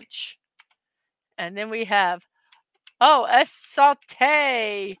conch. And then we have, oh, a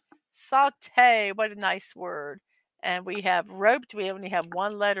saute. Saute. What a nice word. And we have roped. We only have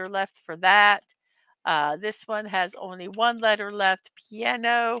one letter left for that. This one has only one letter left.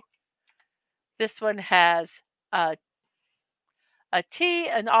 Piano. This one has uh, a T,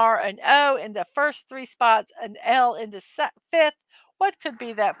 an R, an O in the first three spots, an L in the fifth. What could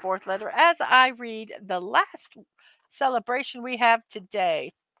be that fourth letter? As I read the last celebration we have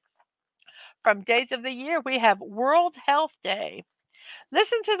today. From days of the year, we have World Health Day.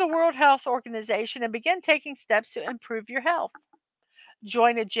 Listen to the World Health Organization and begin taking steps to improve your health.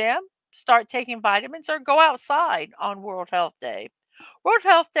 Join a gym, start taking vitamins, or go outside on World Health Day. World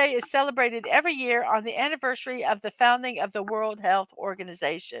Health Day is celebrated every year on the anniversary of the founding of the World Health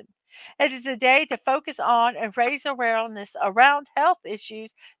Organization. It is a day to focus on and raise awareness around health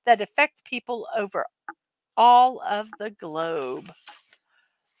issues that affect people over all of the globe.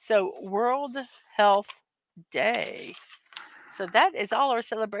 So, World Health Day. So that is all our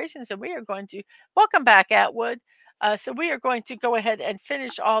celebrations, and we are going to welcome back Atwood. So we are going to go ahead and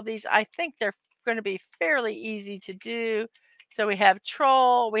finish all these. I think they're going to be fairly easy to do. So we have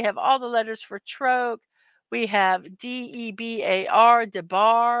troll, we have all the letters for troke, we have DEBAR,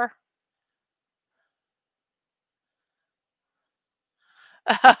 debar.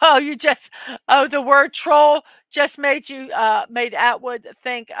 Oh, the word troll just made Atwood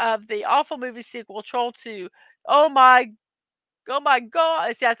think of the awful movie sequel Troll 2. Oh my Oh my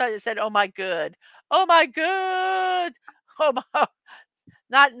god. See, I thought it said, "Oh my good." Oh my good. Oh my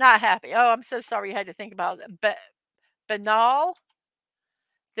not happy. Oh, I'm so sorry you had to think about it. Banal.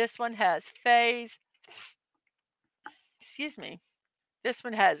 This one has phase. Excuse me. This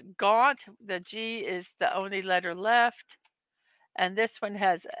one has gaunt. The G is the only letter left. And this one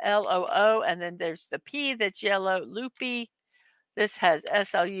has LOO. And then there's the P that's yellow, loopy. This has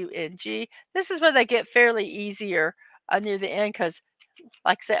SLUNG. This is where they get fairly easier near the end because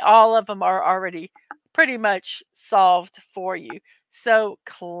like I say, all of them are already pretty much solved for you. So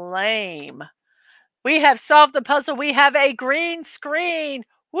claim. We have solved the puzzle. We have a green screen.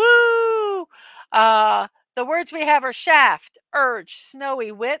 Woo! Uh, the words we have are shaft, urge,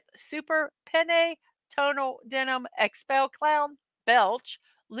 snowy, width, super, penne, tonal, denim, expel, clown, belch,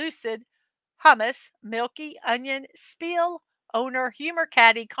 lucid, hummus, milky, onion, spiel, owner, humor,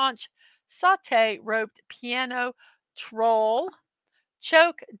 caddy, conch, saute, roped, piano, troll,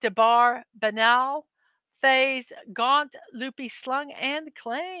 choke, debar, banal, phase, gaunt, loopy, slung, and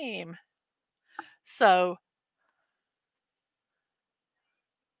claim. So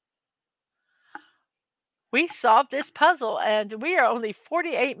we solved this puzzle and we are only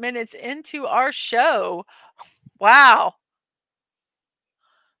 48 minutes into our show. Wow.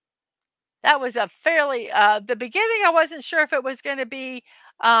 That was a fairly, the beginning, I wasn't sure if it was going to be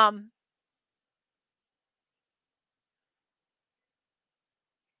um,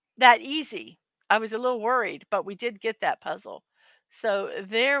 that easy. I was a little worried, but we did get that puzzle. So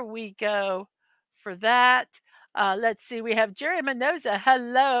there we go for that. Let's see. We have Jerry Mendoza.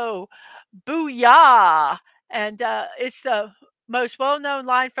 Hello. Booyah. And it's the most well-known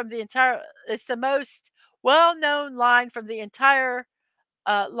line from the entire, it's the most well-known line from the entire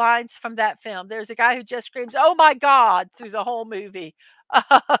lines from that film. There's a guy who just screams, "Oh my God," through the whole movie.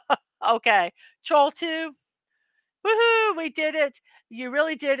 Okay. Troll 2. Woohoo! We did it. You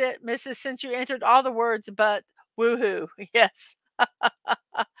really did it, Mrs. Since you entered all the words but woohoo. Yes.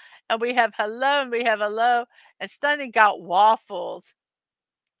 And we have hello and we have hello. And Stunning got waffles.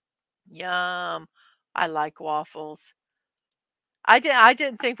 Yum. I like waffles. I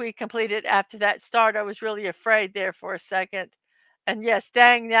didn't think we completed after that start. I was really afraid there for a second. And yes,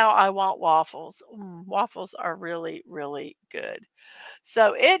 dang, now I want waffles. Waffles are really, really good.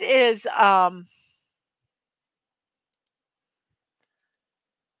 So it is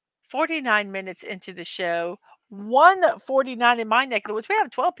 49 minutes into the show. 1:49 in my neck of the woods. We have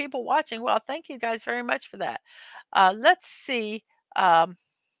 12 people watching. Well, thank you guys very much for that. Let's see how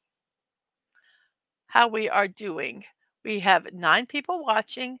we are doing. We have 9 people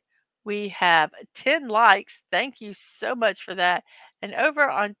watching. We have 10 likes. Thank you so much for that. And over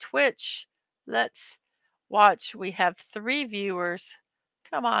on Twitch, let's watch. We have 3 viewers.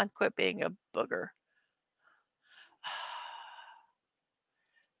 Come on, quit being a booger.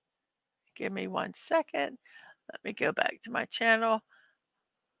 Give me 1 second. Let me go back to my channel.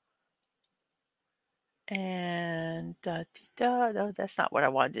 And no, that's not what I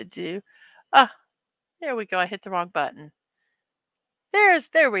wanted to do. Ah, there we go. I hit the wrong button.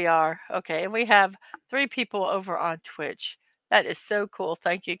 There we are. Okay, and we have 3 people over on Twitch. That is so cool.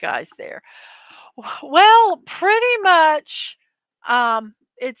 Thank you guys there. Well, pretty much,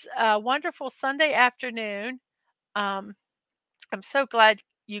 it's a wonderful Sunday afternoon. Um, I'm so glad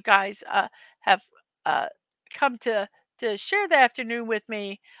you guys have uh, come to share the afternoon with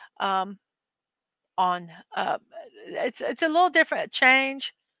me. Um, on it's a little different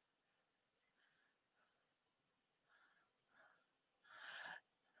change.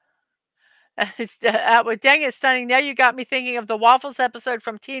 Well, dang it, stunning. Now you got me thinking of the Waffles episode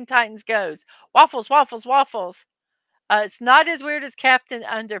from Teen Titans Goes. Waffles, waffles, waffles. It's not as weird as Captain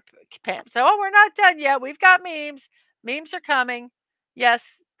Underpants. So, oh, we're not done yet. We've got memes. Memes are coming.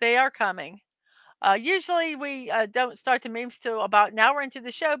 Yes, they are coming. Usually we don't start the memes till about an hour into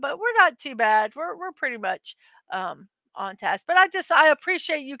the show, but we're not too bad. We're pretty much on task. But I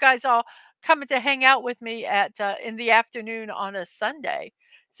appreciate you guys all coming to hang out with me at in the afternoon on a Sunday.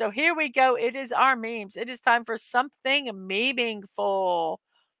 So here we go. It is our memes. It is time for something meaningful.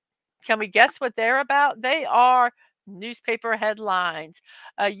 Can we guess what they're about? They are newspaper headlines.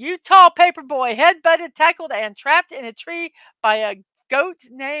 A Utah paperboy headbutted, tackled, and trapped in a tree by a goat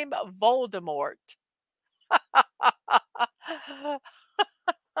named Voldemort.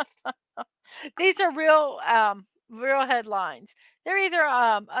 These are real headlines. They're either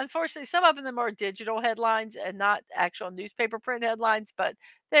unfortunately some of them are digital headlines and not actual newspaper print headlines, but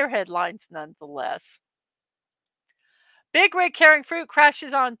they're headlines nonetheless. Big rig carrying fruit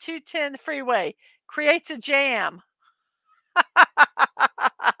crashes on 210 freeway, creates a jam.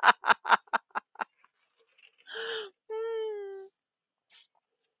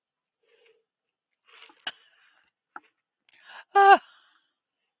 Oh,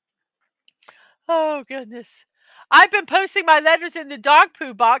 oh, goodness. I've been posting my letters in the dog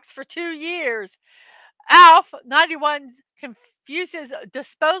poo box for 2 years. Alf, 91, confuses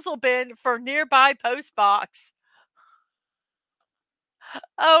disposal bin for nearby post box.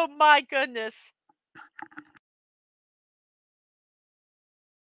 Oh my goodness.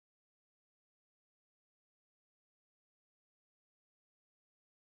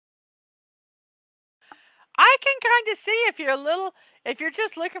 I can kind of see if you're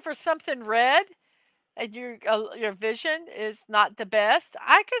just looking for something red and your vision is not the best.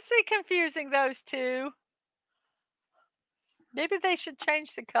 I could see confusing those two. Maybe they should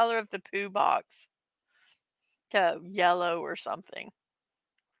change the color of the poo box to yellow or something.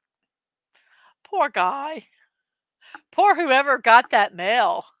 Poor guy. Poor whoever got that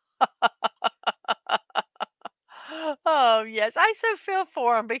mail. Oh, yes. I so feel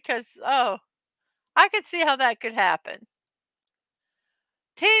for him because, oh, I could see how that could happen.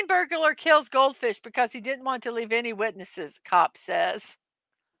 Teen burglar kills goldfish because he didn't want to leave any witnesses, cop says.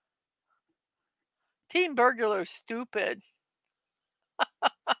 Teen burglar stupid.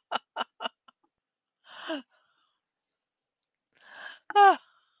 Oh,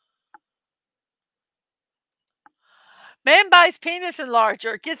 man buys penis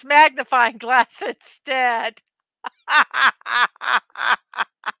enlarger, gets magnifying glass instead.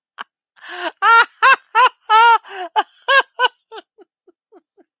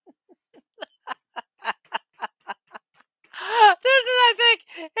 This is, I think,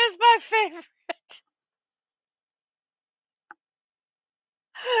 is my favorite.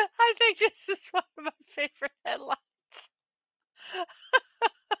 I think this is one of my favorite headlines.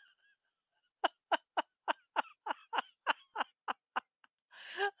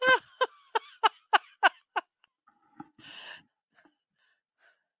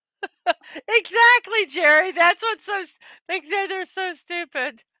 Exactly, Jerry. That's what's so like they're so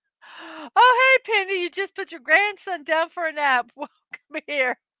stupid. Oh, hey, Penny, you just put your grandson down for a nap. Welcome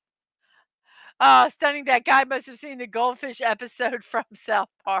here. Stunning. That guy must have seen the goldfish episode from South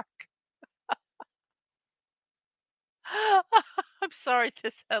Park. I'm sorry,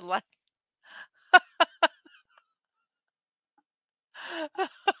 this headline.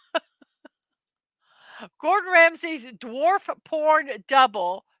 Gordon Ramsay's dwarf porn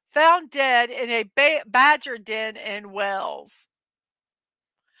double found dead in a badger den in Wales.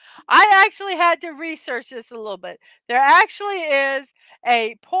 I actually had to research this a little bit. There actually is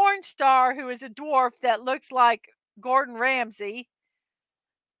a porn star who is a dwarf that looks like Gordon Ramsay,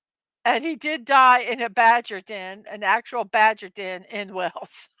 and he did die in a badger den, an actual badger den in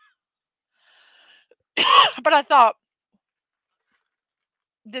Wales. But I thought,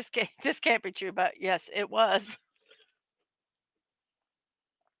 this can't be true, but yes, it was.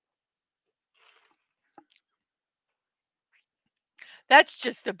 That's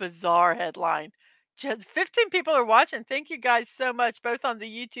just a bizarre headline. Just 15 people are watching. Thank you guys so much, both on the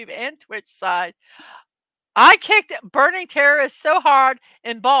YouTube and Twitch side. I kicked burning terrorists so hard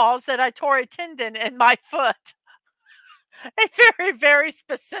in balls that I tore a tendon in my foot. A very, very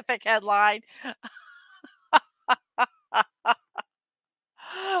specific headline.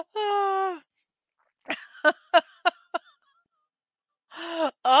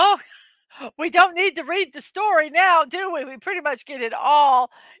 Oh, we don't need to read the story now, do we? We pretty much get it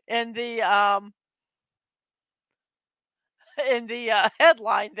all in the in the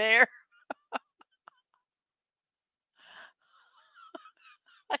headline there.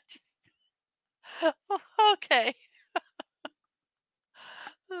 I just okay.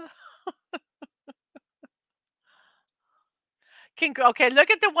 Okay,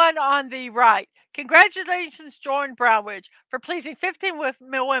 look at the one on the right. Congratulations, Jordan Brownridge, for pleasing 15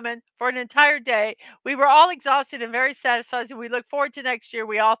 women for an entire day. We were all exhausted and very satisfied, and we look forward to next year.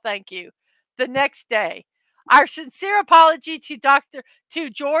 We all thank you. The next day, our sincere apology to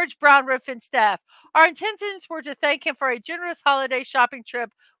George Brownriff and staff. Our intentions were to thank him for a generous holiday shopping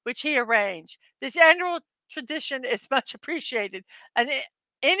trip which he arranged. This annual tradition is much appreciated, and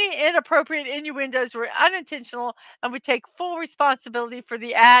any inappropriate innuendos were unintentional and would take full responsibility for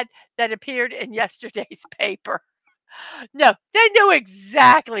the ad that appeared in yesterday's paper. No, they knew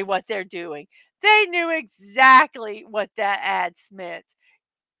exactly what they're doing. They knew exactly what that ads meant.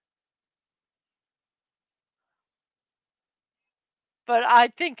 But I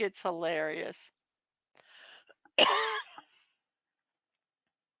think it's hilarious.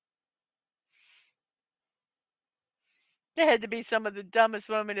 They had to be some of the dumbest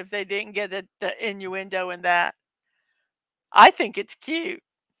women if they didn't get the innuendo in that. I think it's cute.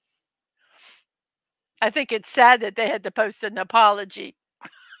 I think it's sad that they had to post an apology.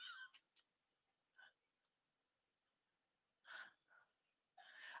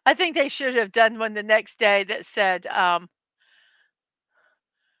 I think they should have done one the next day that said,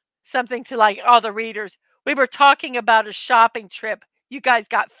 something to like all the readers. We were talking about a shopping trip. You guys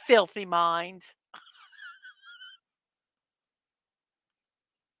got filthy minds.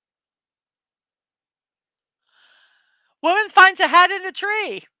 Woman finds a hat in a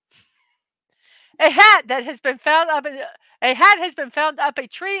tree. A hat that has been found up in a hat has been found up a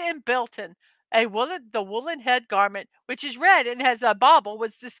tree in Belton. The woolen head garment, which is red and has a bauble,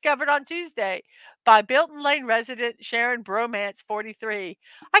 was discovered on Tuesday by Bilton Lane resident Sharon Bromance, 43.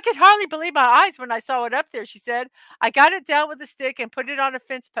 I could hardly believe my eyes when I saw it up there, she said. I got it down with a stick and put it on a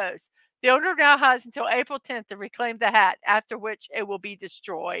fence post. The owner now has until April 10th to reclaim the hat, after which it will be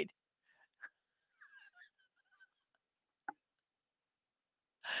destroyed.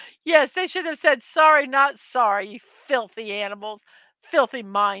 Yes, they should have said, sorry, not sorry, you filthy animals, filthy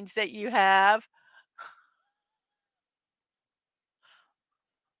minds that you have.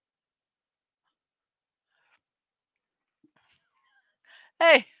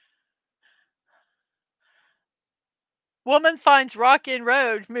 Hey, woman finds rock in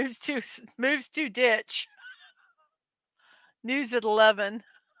road, moves to ditch. News at 11.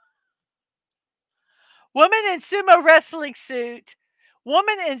 Woman in sumo wrestling suit.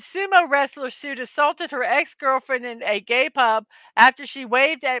 Woman in sumo wrestler suit assaulted her ex-girlfriend in a gay pub after she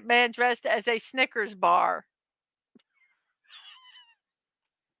waved at man dressed as a Snickers bar.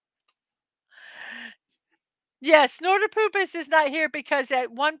 Yes, Snorterpoopus is not here because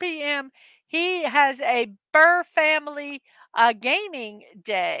at 1 p.m. he has a Burr family gaming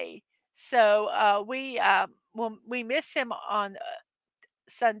day. So we miss him on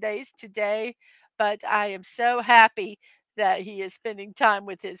Sundays today, but I am so happy that he is spending time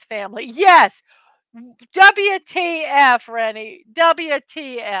with his family. Yes, WTF, Rennie.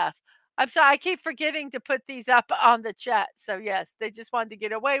 WTF. I'm sorry, I keep forgetting to put these up on the chat. So, yes, they just wanted to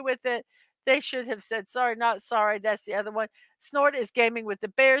get away with it. They should have said, sorry, not sorry. That's the other one. Snort is gaming with the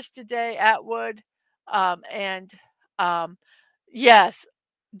Bears today at Wood. And yes,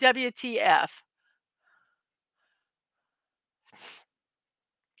 WTF.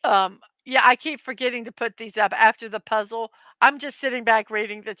 Yeah, I keep forgetting to put these up after the puzzle. I'm just sitting back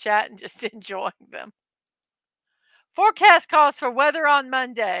reading the chat and just enjoying them. Forecast calls for weather on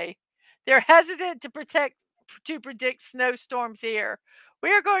Monday. They're hesitant to predict snowstorms here.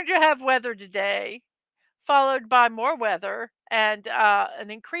 We are going to have weather today, followed by more weather and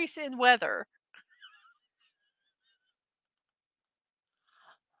an increase in weather.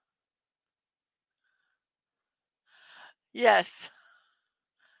 Yes.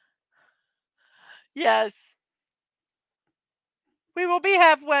 Yes. We'll be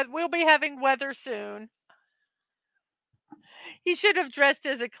having weather soon. He should have dressed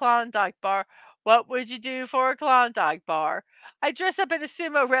as a Klondike bar. What would you do for a Klondike bar? I dress up in a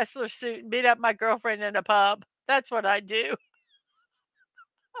sumo wrestler suit and beat up my girlfriend in a pub. That's what I do.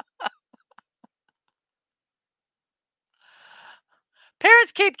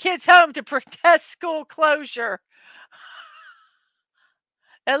 Parents keep kids home to protest school closure.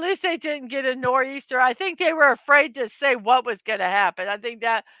 At least they didn't get a nor'easter. I think they were afraid to say what was gonna happen. I think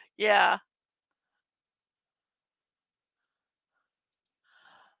that yeah.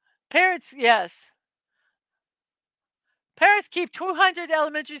 Parents yes. Parents keep 200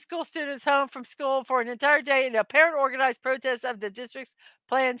 elementary school students home from school for an entire day in a parent-organized protest of the district's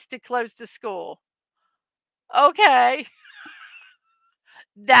plans to close the school. Okay,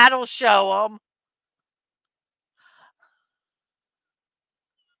 that'll show them.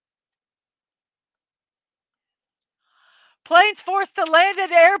 Planes forced to land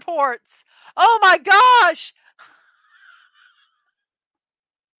at airports. Oh my gosh!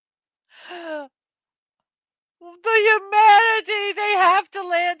 The humanity, they have to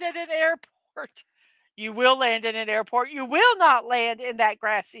land at an airport. You will land in an airport. You will not land in that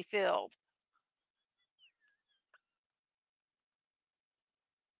grassy field.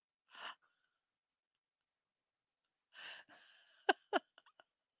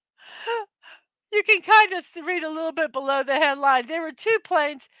 You can kind of read a little bit below the headline. There were two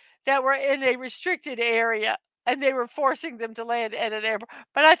planes that were in a restricted area and they were forcing them to land at an airport.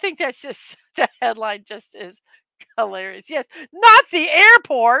 But I think that's just the headline just is hilarious. Yes, not the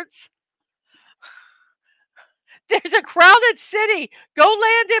airports. There's a crowded city. Go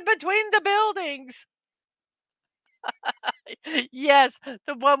land in between the buildings. Yes,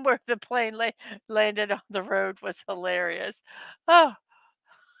 the one where the plane landed on the road was hilarious. Oh,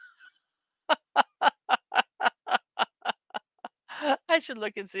 I should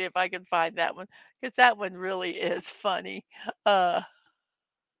look and see if I can find that one because that one really is funny. Uh,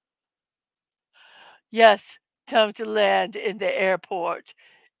 yes, time to land in the airport.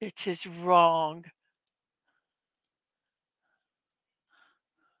 It is wrong.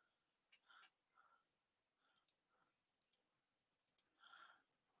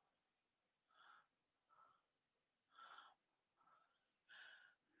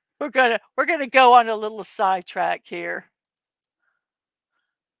 We're gonna go on a little sidetrack here.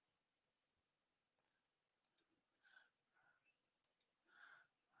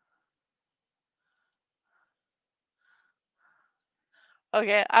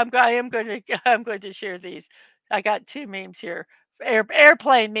 Okay, I am going to I'm going to share these. I got two memes here.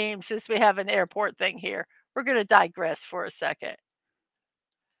 Airplane memes since we have an airport thing here. We're going to digress for a second.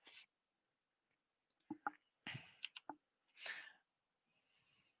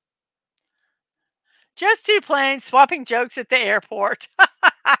 Just two planes swapping jokes at the airport.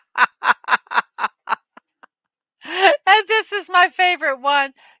 And this is my favorite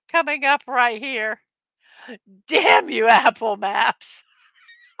one coming up right here. Damn you, Apple Maps.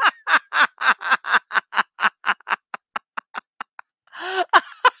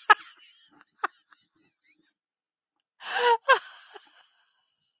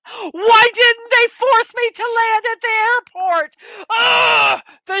 Why didn't they force me to land at the airport? Ah,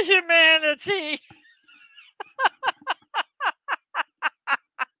 the humanity.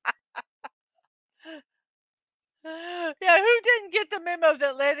 Yeah, who didn't get the memo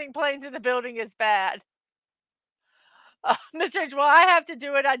that landing planes in the building is bad? Mr. H, well, I have to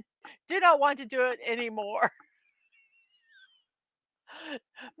do it. I do not want to do it anymore.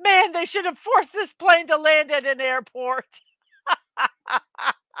 Man, they should have forced this plane to land at an airport.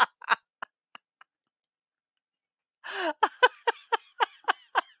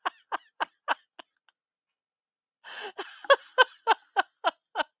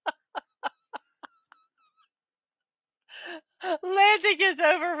 Landing is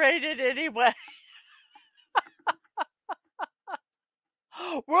overrated anyway.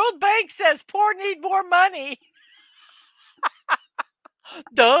 World Bank says poor need more money.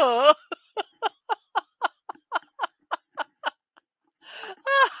 Duh.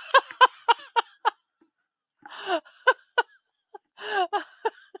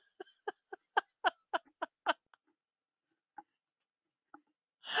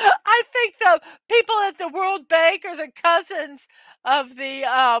 I think the people at the World Bank are the cousins of the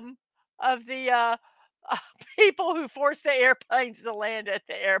uh, people who force the airplanes to land at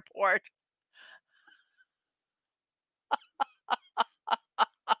the airport.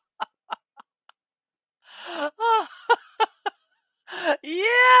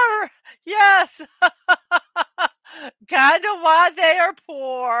 Yeah, yes. Kinda why they are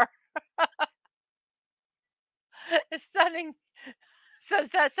poor. It's stunning. Says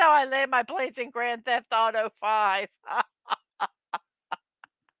that's how I land my planes in Grand Theft Auto 5.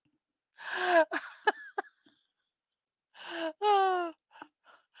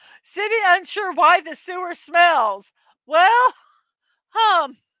 City unsure why the sewer smells. Well,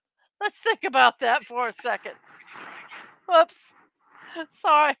 um, let's think about that for a second. Whoops.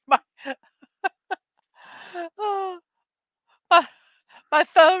 Sorry. Oh, my, my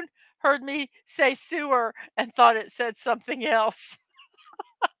phone heard me say sewer and thought it said something else.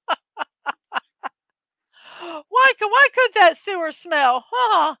 Why could that sewer smell?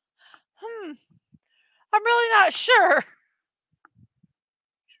 Huh? Hmm. I'm really not sure.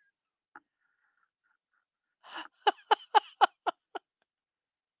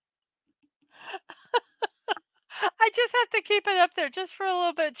 I just have to keep it up there just for a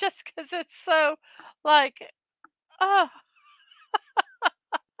little bit, just because it's so, like, oh,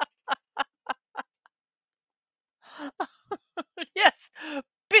 yes,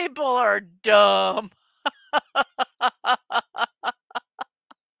 people are dumb.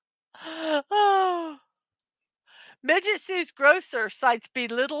 Oh. Midget Sue's grocer cites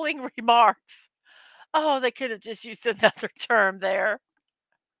belittling remarks. Oh, they could have just used another term there.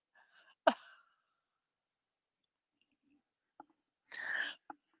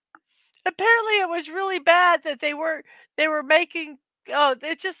 Apparently, it was really bad that they were making oh,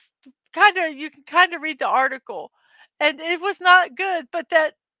 it just kinda you can kinda read the article, and it was not good, but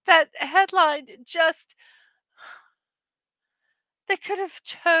that headline just they could have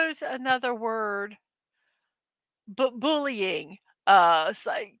chose another word. Bullying,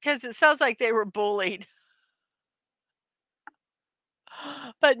 because it sounds like they were bullied.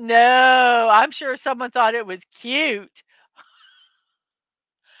 But no, I'm sure someone thought it was cute.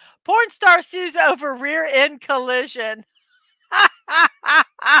 Porn star sues over rear end collision.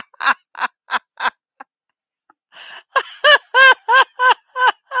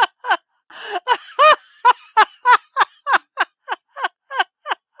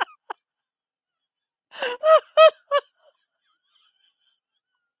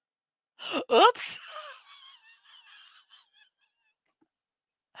 Oops.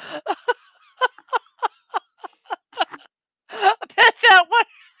 Bet that one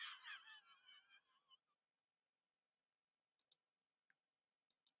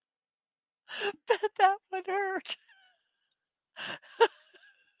bet that one hurt.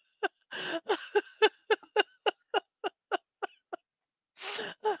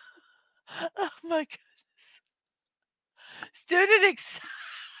 Oh my goodness. Student ex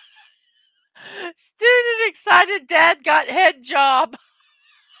student excited dad got head job.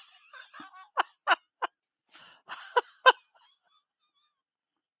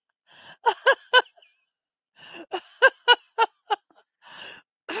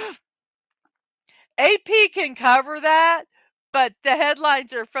 AP can cover that, but the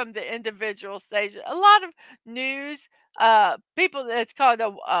headlines are from the individual station. A lot of news, people it's called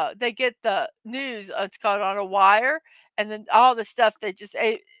they get the news, it's called on a wire, and then all the stuff they just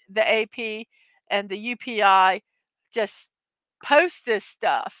the AP and the UPI just post this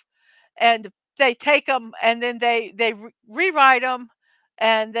stuff, and they take them and then they rewrite them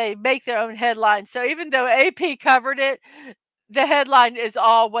and they make their own headlines. So even though AP covered it, the headline is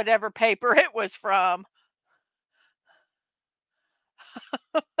all whatever paper it was from.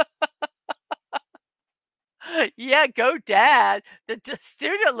 Yeah, go dad. The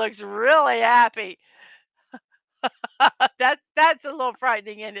student looks really happy. That's a little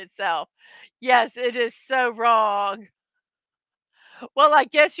frightening in itself. Yes, it is so wrong. Well, I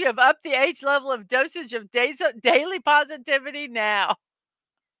guess you have upped the age level of dosage of daily positivity now.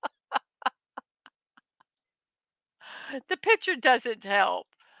 The picture doesn't help.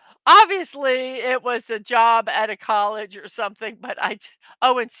 Obviously, it was a job at a college or something, but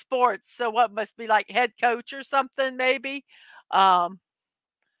oh, in sports, so what must be like head coach or something maybe? Um,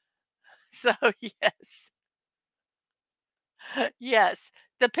 so yes. Yes,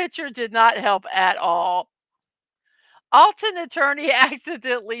 the picture did not help at all. Alton attorney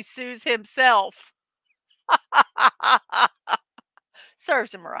accidentally sues himself.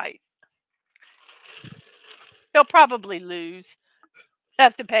 Serves him right. He'll probably lose,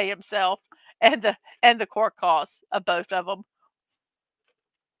 have to pay himself and the court costs of both of them.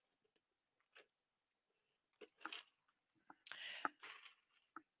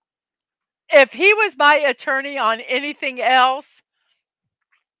 If he was my attorney on anything else,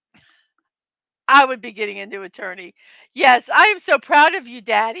 I would be getting into attorney. Yes, I am so proud of you,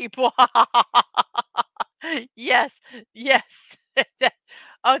 daddy. Yes, yes. That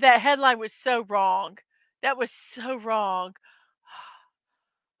oh, that headline was so wrong. That was so wrong.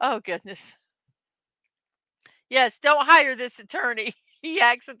 Oh, goodness. Yes, don't hire this attorney. He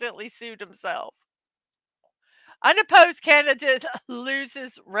accidentally sued himself. Unopposed candidate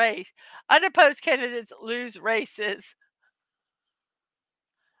loses race. Unopposed candidates lose races.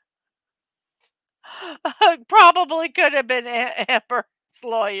 Probably could have been Amber's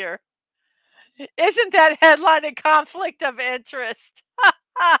lawyer. Isn't that headline a conflict of interest?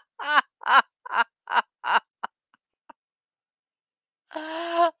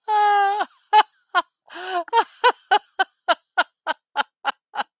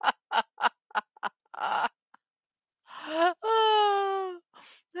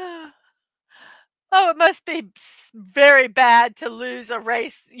 Oh, it must be very bad to lose a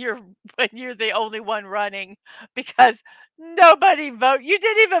race when you're the only one running because nobody vote. You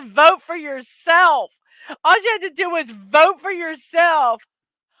didn't even vote for yourself. All you had to do was vote for yourself.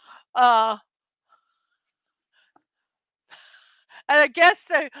 Uh, and I guess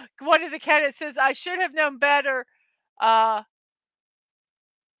one of the candidates says, "I should have known better." Uh,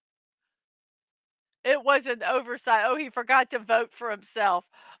 it was an oversight. Oh, he forgot to vote for himself.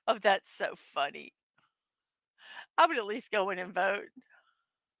 Oh, that's so funny. I would at least go in and vote.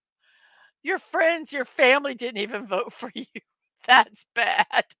 Your friends, your family didn't even vote for you. That's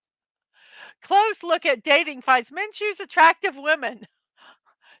bad. Close look at dating finds men choose attractive women.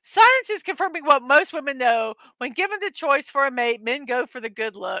 Science is confirming what most women know. When given the choice for a mate, men go for the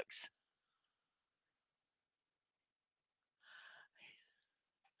good looks.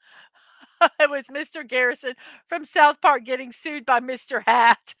 It was Mr. Garrison from South Park getting sued by Mr.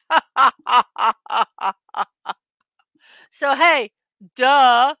 Hat. So, hey,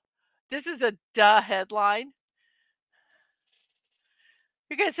 duh. This is a duh headline.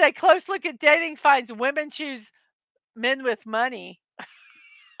 You can say close look at dating finds women choose men with money.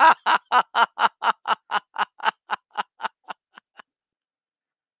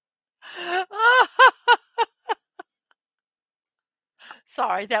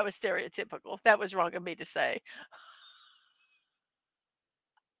 Sorry, that was stereotypical. That was wrong of me to say.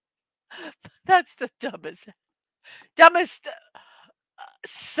 That's the dumbest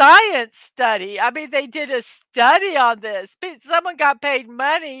science study. I mean, they did a study on this. Someone got paid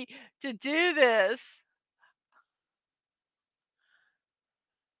money to do this.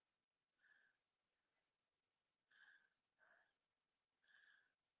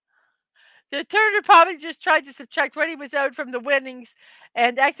 The attorney probably just tried to subtract what he was owed from the winnings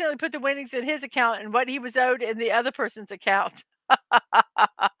and accidentally put the winnings in his account and what he was owed in the other person's account.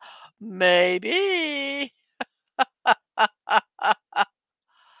 Maybe.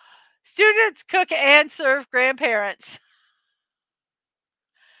 Students cook and serve grandparents.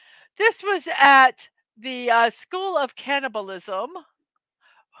 This was at the School of Cannibalism,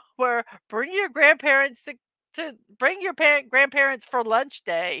 where bring your grandparents to bring your grandparents for lunch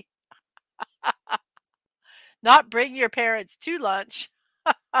day, not bring your parents to lunch.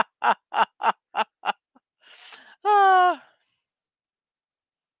 Ah,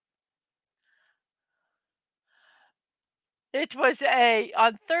 it was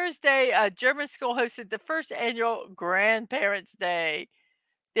on Thursday, a German school hosted the first annual Grandparents' Day.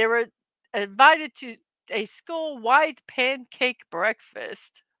 They were invited to a school-wide pancake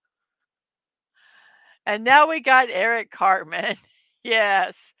breakfast. And now we got Eric Cartman.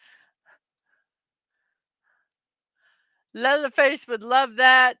 Yes. Leatherface would love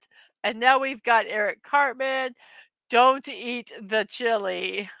that. And now we've got Eric Cartman. Don't eat the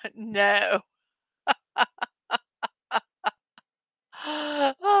chili. No.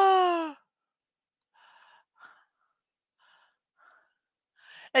 Oh.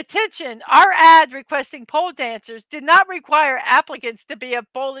 Attention, our ad requesting pole dancers did not require applicants to be of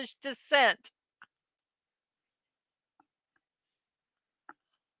Polish descent.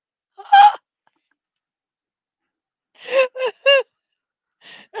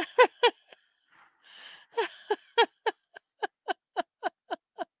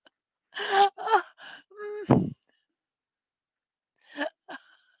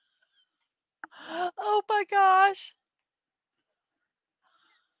 Oh my gosh.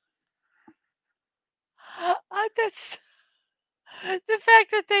 That's the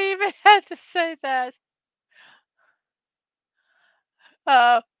fact that they even had to say that.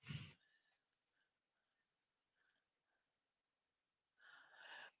 Uh,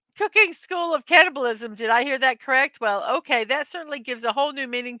 Cooking School of Cannibalism. Did I hear that correct? Well, okay, that certainly gives a whole new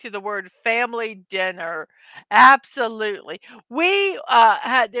meaning to the word family dinner. Absolutely. We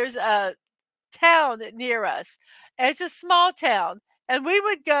there's a town near us. It's a small town, and we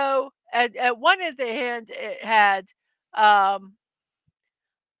would go at one of the end. It had um,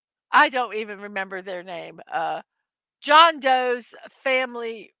 I don't even remember their name. John Doe's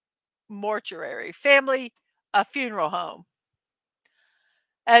family mortuary, family funeral home.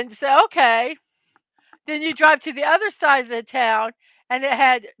 And so, okay. Then you drive to the other side of the town and it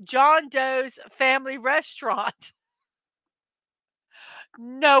had John Doe's family restaurant.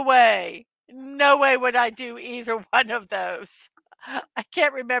 No way. No way would I do either one of those. I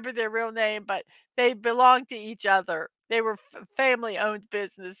can't remember their real name, but they belonged to each other. They were family owned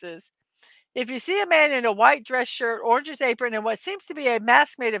businesses. If you see a man in a white dress shirt, orange apron, and what seems to be a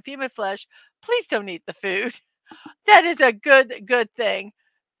mask made of human flesh, please don't eat the food. That is a good thing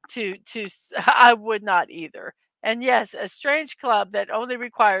I would not either. And yes, a strange club that only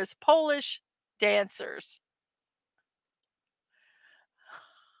requires Polish dancers.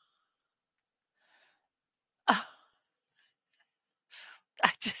 Ah,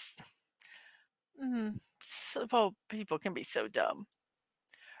 I just well, people can be so dumb.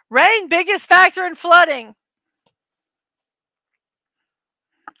 Rain, biggest factor in flooding.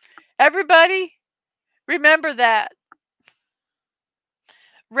 Everybody, remember that.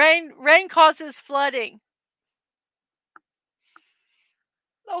 Rain causes flooding.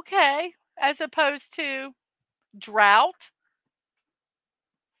 Okay, as opposed to drought.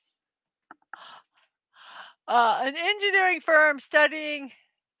 An engineering firm studying,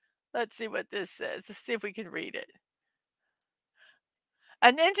 let's see what this says. Let's see if we can read it.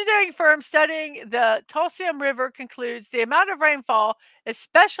 An engineering firm studying the Tulsium River concludes the amount of rainfall,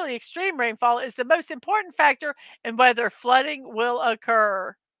 especially extreme rainfall, is the most important factor in whether flooding will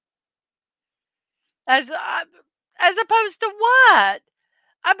occur. As as opposed to what?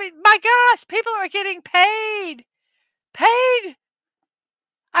 I mean, my gosh, people are getting paid. Paid.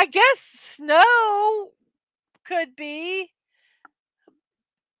 I guess snow could be.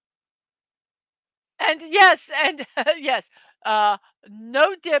 And yes, and yes, uh,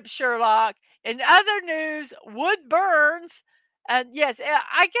 no dip, Sherlock. In other news, wood burns. And yes,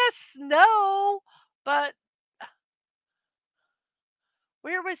 I guess snow, but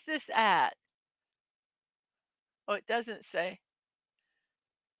where was this at? Oh, it doesn't say.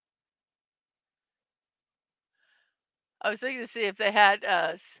 I was looking to see if they had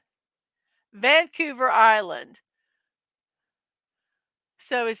Vancouver Island.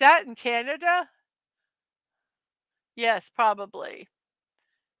 So is that in Canada? Yes, probably.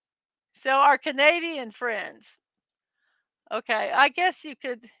 So our Canadian friends. Okay, I guess you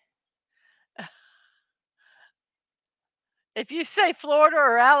could. If you say Florida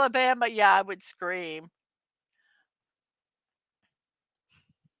or Alabama, yeah, I would scream.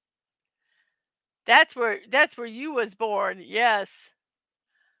 That's where you was born. Yes.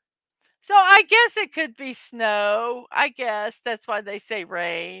 So I guess it could be snow. I guess that's why they say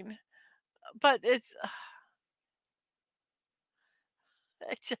rain. But it's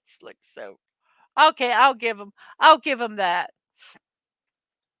it just looks so. Okay, I'll give them that.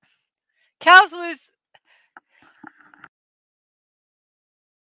 Cows lose.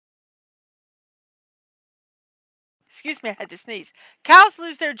 Excuse me, I had to sneeze. Cows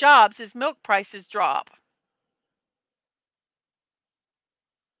lose their jobs as milk prices drop.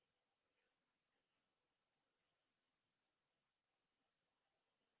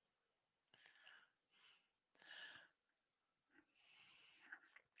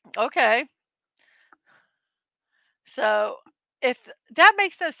 Okay. So if that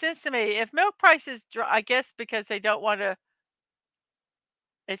makes no sense to me, if milk prices drop, I guess because they don't want to,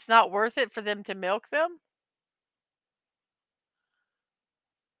 it's not worth it for them to milk them.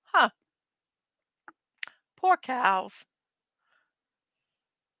 Huh? Poor cows.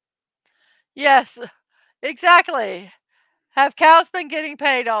 Yes, exactly. Have cows been getting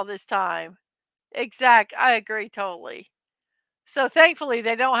paid all this time? Exact. I agree totally. So thankfully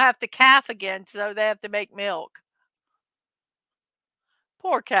they don't have to calf again, so they have to make milk.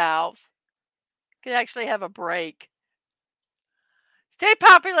 Poor cows. Could actually have a break. State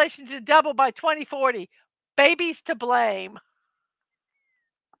population to double by 2040. Babies to blame.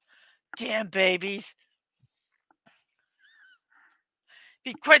 Damn babies.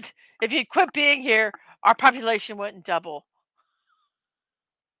 If you quit being here, our population wouldn't double.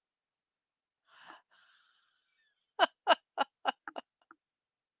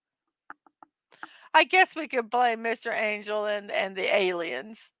 I guess we could blame Mr. Angel and the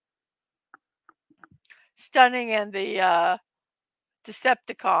aliens. Stunning and the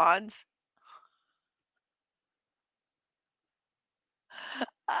Decepticons.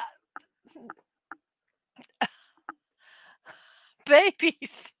 Uh,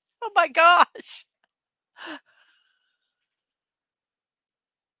 babies. Oh my gosh.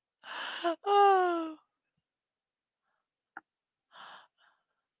 Oh.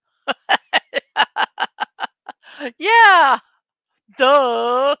 Yeah,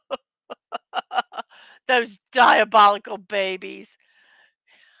 duh. Those diabolical babies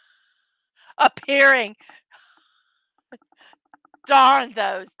appearing. Darn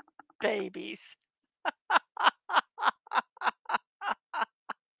those babies.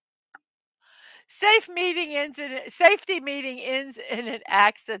 Safety meeting ends in an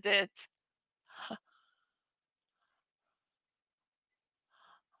accident.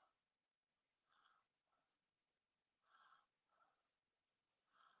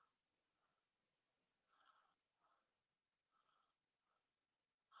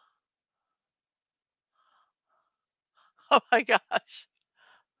 Oh my gosh.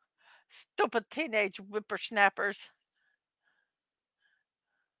 Stupid teenage whippersnappers.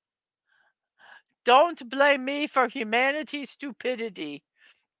 Don't blame me for humanity's stupidity.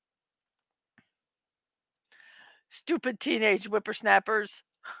 Stupid teenage whippersnappers.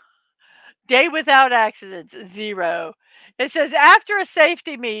 Day without accidents, 0. It says after a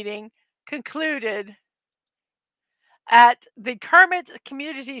safety meeting concluded at the Kermit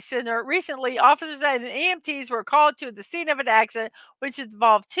Community Center recently, officers and EMTs were called to the scene of an accident which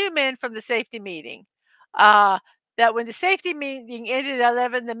involved 2 men from the safety meeting. Uh, that when the safety meeting ended at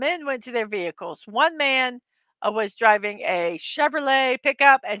 11, the men went to their vehicles. One man was driving a Chevrolet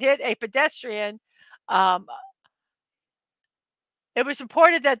pickup and hit a pedestrian. Um, it was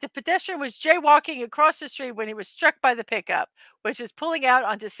reported that the pedestrian was jaywalking across the street when he was struck by the pickup, which was pulling out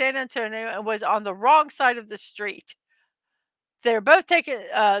onto San Antonio and was on the wrong side of the street. They're both taken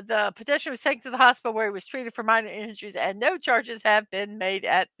the pedestrian was taken to the hospital where he was treated for minor injuries, and no charges have been made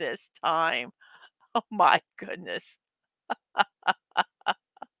at this time. Oh my goodness.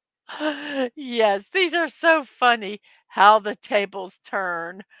 Yes, these are so funny how the tables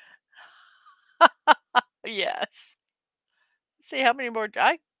turn. Yes. See how many more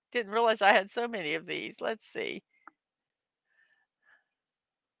I didn't realize I had so many of these. Let's see.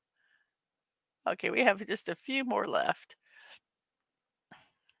 Okay, we have just a few more left.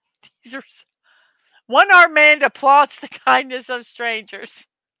 These are one-armed man applauds the kindness of strangers.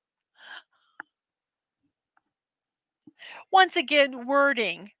 Once again,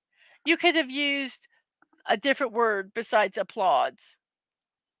 wording. You could have used a different word besides applauds.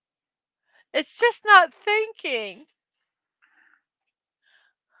 It's just not thinking.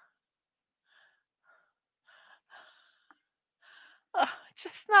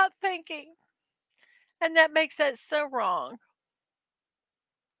 Just not thinking. And that makes that so wrong.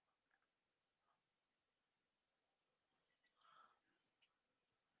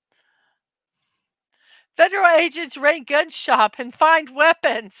 Federal agents raid gun shop and find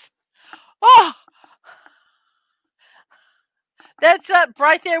weapons. Oh, that's up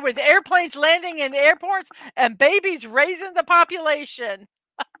right there with airplanes landing in airports and babies raising the population.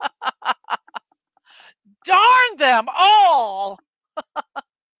 Darn them all.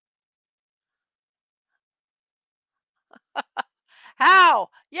 How?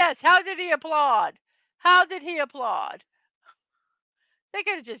 Yes, how did he applaud? How did he applaud? They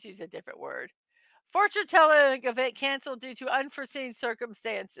could have just used a different word. Fortune telling event canceled due to unforeseen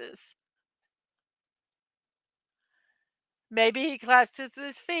circumstances. Maybe he collapsed to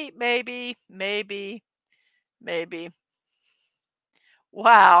his feet. Maybe, maybe, maybe.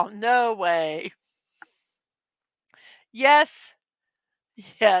 Wow, no way. Yes,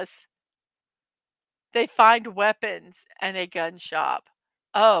 yes. They find weapons and a gun shop.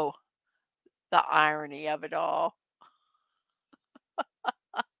 Oh, the irony of it all.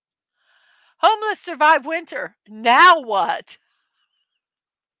 Homeless survive winter. Now what?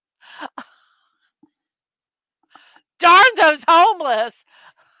 Darn those homeless.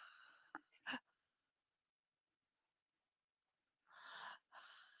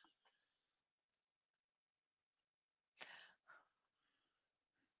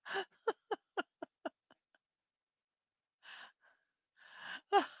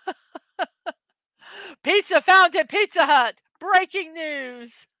 Pizza found at Pizza Hut. Breaking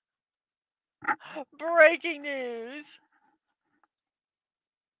news. Breaking news.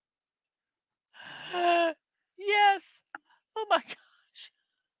 Yes. Oh my gosh.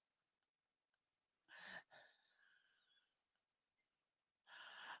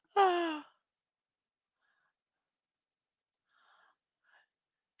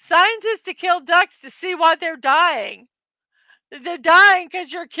 Scientists to kill ducks to see why they're dying. They're dying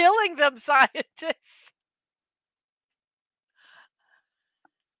because you're killing them, scientists.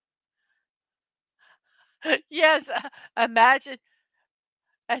 Yes, imagine.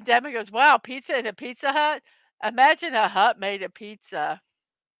 And Debbie goes, wow, pizza in a Pizza Hut? Imagine a hut made of pizza.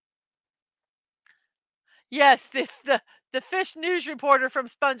 Yes, the fish news reporter from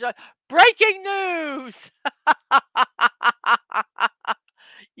SpongeBob. Breaking news!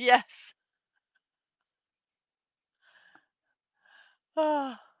 Yes.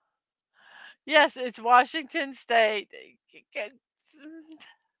 Oh, yes, it's Washington State.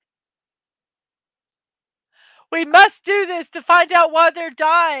 We must do this to find out why they're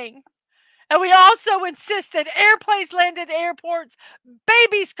dying. And we also insist that airplanes land at airports,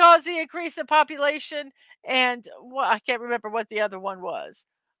 babies cause the increase in population, and I can't remember what the other one was.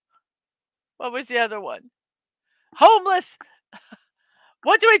 What was the other one? Homeless.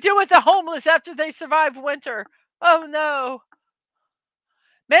 What do we do with the homeless after they survive winter? Oh no.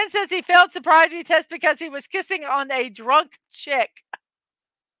 Man says he failed sobriety test because he was kissing on a drunk chick.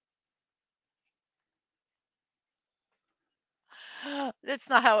 That's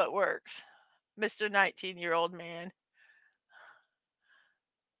not how it works, Mr. 19-year-old man.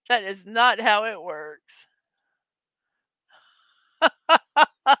 That is not how it works.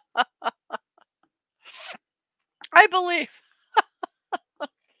 I believe.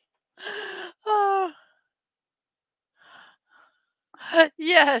 Oh,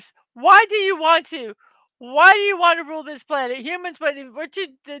 yes. Why do you want to? Why do you want to rule this planet? Humans, but we're too,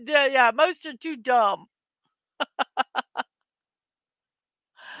 yeah, most are too dumb.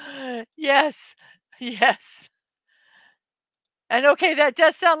 Yes. Yes. And okay, that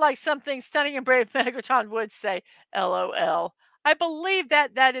does sound like something Stunning and Brave Megatron would say. LOL. I believe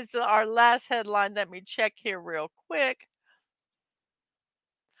that that is our last headline. Let me check here real quick.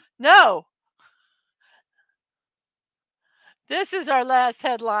 No, this is our last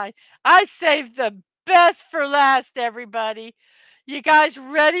headline. I saved the best for last, everybody. You guys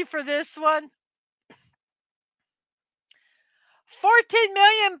ready for this one? 14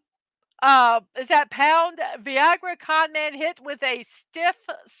 million is that pound Viagra con man hit with a stiff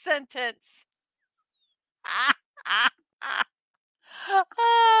sentence. Ah,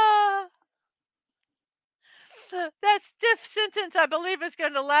 that stiff sentence, I believe, is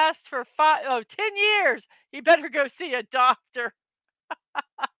going to last for 10 years. He better go see a doctor.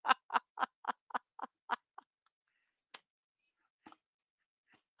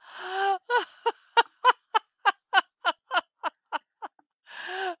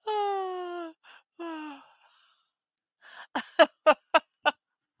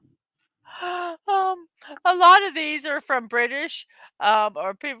 Um, a lot of these are from British,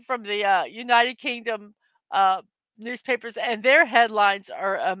 or people from the United Kingdom uh, newspapers, and their headlines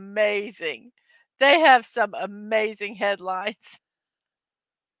are amazing. They have some amazing headlines.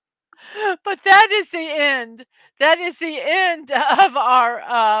 But that is the end. That is the end of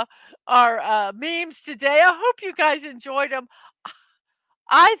our memes today. I hope you guys enjoyed them.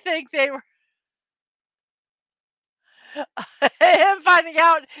 I think they were him finding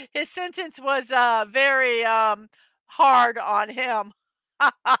out his sentence was very hard on him.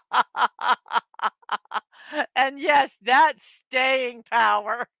 And yes, that's staying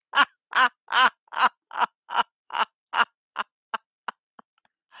power. I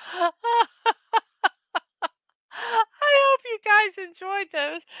hope you guys enjoyed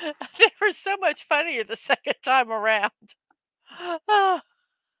those. They were so much funnier the second time around. Ah,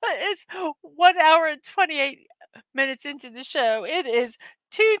 it's 1 hour and 28 minutes into the show. It is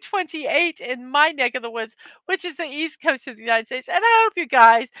 2:28 in my neck of the woods, which is the East Coast of the United States, and I hope you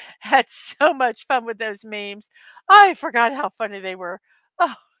guys had so much fun with those memes. I forgot how funny they were.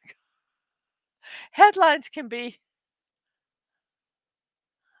 Oh, headlines can be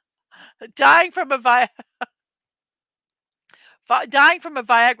dying from a dying from a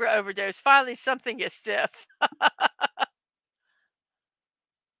Viagra overdose. Finally, something gets stiff.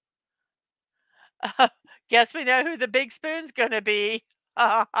 Guess we know who the big spoon's gonna be.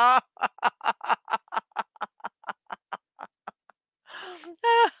 Guys,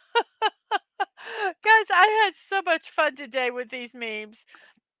 I had so much fun today with these memes.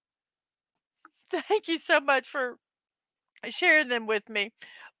 Thank you so much for sharing them with me.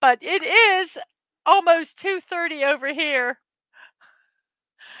 But it is almost 2:30 over here.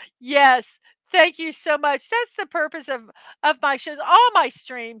 Yes. Thank you so much. That's the purpose of my shows. All my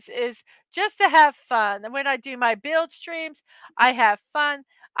streams is just to have fun. And when I do my build streams, I have fun.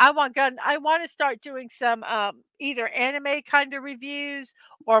 I want to start doing some either anime kind of reviews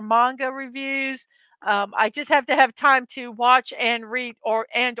or manga reviews. I just have to have time to watch and read or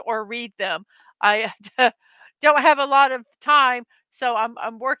read them. I don't have a lot of time, so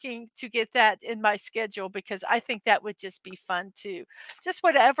I'm working to get that in my schedule because I think that would just be fun too. Just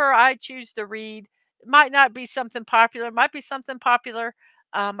whatever I choose to read. It might not be something popular, might be something popular.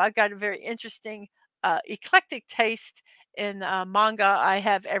 I've got a very interesting, eclectic taste in manga. I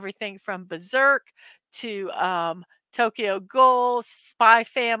have everything from Berserk to Tokyo Ghoul, Spy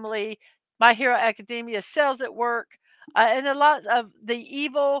Family, My Hero Academia, Cells at Work, and a lot of the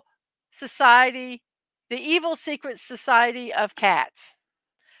evil secret society of cats.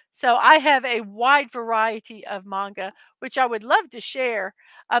 So I have a wide variety of manga, which I would love to share.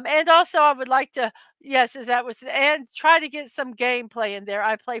 And also I would like to, yes, as that was, and try to get some gameplay in there.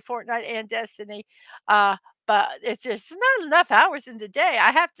 I play Fortnite and Destiny, uh, but it's just not enough hours in the day.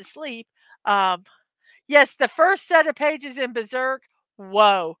 I have to sleep. Um, yes, the first set of pages in Berserk,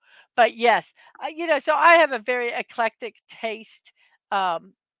 whoa. But yes, so I have a very eclectic taste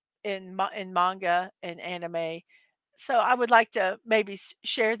um, in manga and anime, so I would like to maybe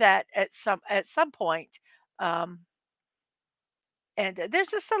share that at some point. Um, and there's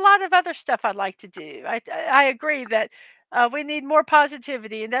just a lot of other stuff I'd like to do. I agree that we need more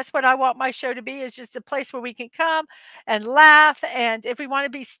positivity, and that's what I want my show to be. Is just a place where we can come and laugh, and if we want to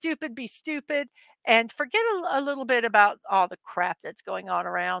be stupid, and forget a little bit about all the crap that's going on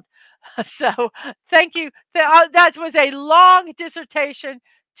around. So thank you. That was a long dissertation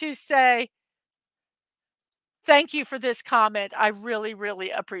to say thank you for this comment. I really, really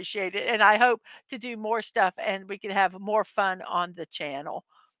appreciate it. And I hope to do more stuff and we can have more fun on the channel.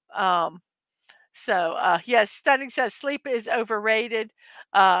 Um, yes, Stunning says sleep is overrated.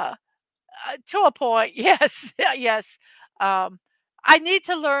 To a point. Yes. Yes. Um, I need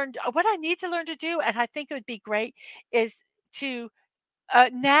to learn what I need to learn to do. And I think it would be great is to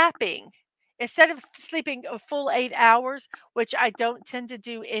napping. Instead of sleeping a full 8 hours, which I don't tend to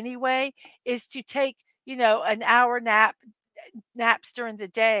do anyway, is to take, an hour naps during the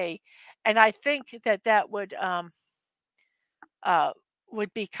day, and I think that uh,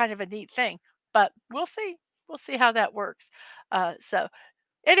 would be kind of a neat thing, but we'll see. We'll see how that works. So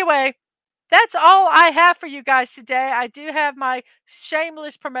anyway, that's all I have for you guys today. I do have my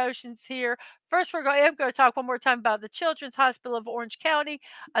shameless promotions here. First, I'm going to talk one more time about the Children's Hospital of Orange County.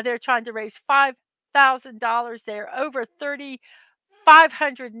 They're trying to raise $5,000. They're over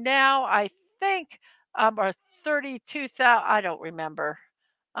 3,500 now, I think, or 32,000. I don't remember.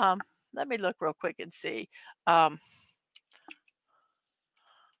 Um, Let me look real quick and see um,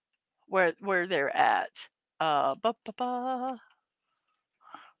 where they're at. Ba, ba, ba.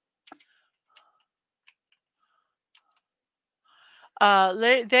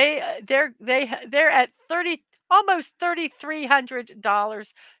 They're at almost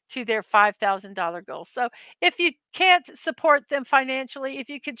 $3,300 to their $5,000 goal. So if you can't support them financially, if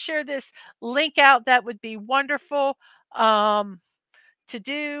you could share this link out, that would be wonderful to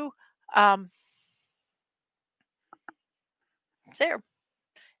do. Um, there.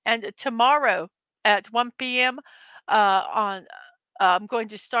 And tomorrow at 1 p.m. I'm going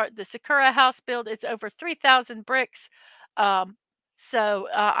to start the Sakura house build. It's over 3,000 bricks. Um,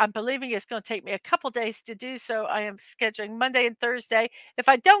 I'm believing it's going to take me a couple days to do so. I am scheduling Monday and Thursday. If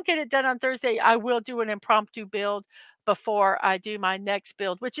I don't get it done on Thursday, I will do an impromptu build before I do my next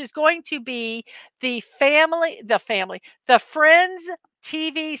build, which is going to be the Friends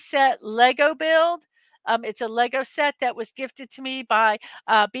TV set Lego build. It's a Lego set that was gifted to me by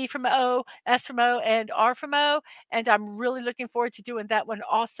B from O, S from O, and R from O. And I'm really looking forward to doing that one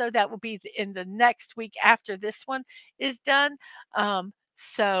also. That will be in the next week after this one is done.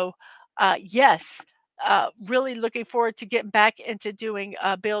 Yes, really looking forward to getting back into doing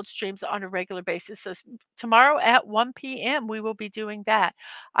build streams on a regular basis. So tomorrow at 1 p.m. we will be doing that.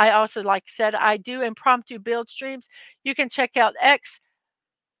 I also, like I said, I do impromptu build streams. You can check out X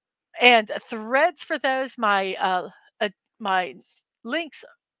and Threads for those. My links,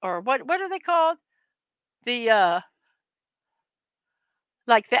 or what are they called? The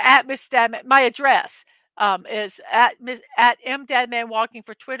like the at Miss Dadman. My address is at MDadmanWalking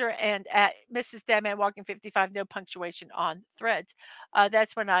for Twitter and at Mrs.DadmanWalking55. No punctuation on Threads.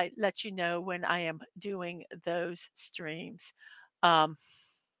 That's when I let you know when I am doing those streams. Um,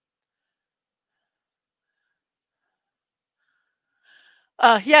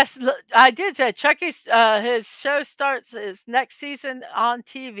 yes, I did say Chucky's his show starts his next season on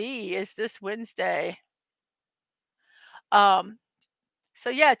TV is this Wednesday. Um, so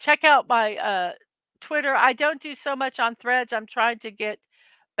yeah, check out my Twitter. I don't do so much on Threads. I'm trying to get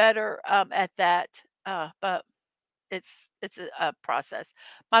better at that, but it's a process.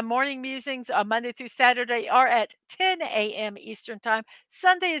 My morning musings on Monday through Saturday are at 10 a.m. Eastern time.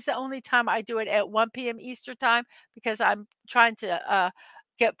 Sunday is the only time I do it at 1 p.m. Eastern time because I'm trying to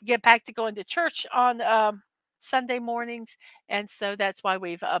get back to going to church on Sunday mornings, and so that's why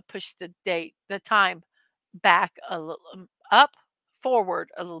we've pushed the time back a little up forward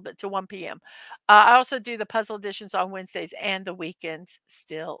a little bit to 1 p.m. I also do the puzzle editions on Wednesdays and the weekends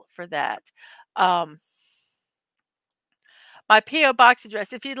still for that. Um, my PO box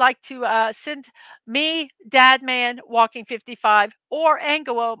address. If you'd like to send me, DadmanWalking55, or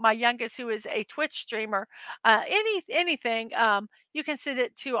Angelo, my youngest, who is a Twitch streamer, anything, you can send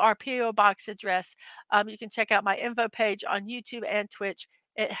it to our PO box address. You can check out my info page on YouTube and Twitch.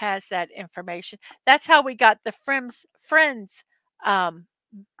 It has that information. That's how we got the Friends um,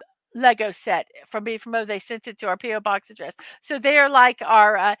 Lego set from being promoted. They sent it to our PO box address. So they are like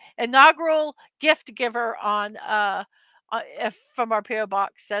our inaugural gift giver from our PO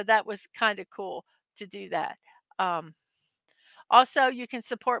box. So that was kind of cool to do that. Um, Also, you can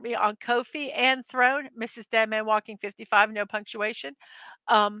support me on Ko-fi and Throne, Mrs.DadmanWalking55, no punctuation.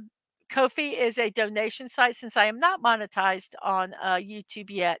 Um, Ko-fi is a donation site since I am not monetized on YouTube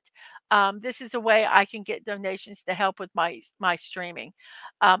yet. This is a way I can get donations to help with my streaming.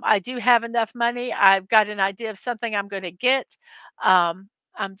 I do have enough money. I've got an idea of something I'm going to get. I'm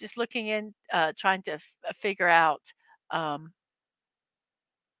just looking in, trying to figure out. Um,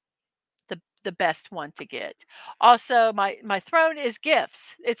 the best one to get. Also, my throne is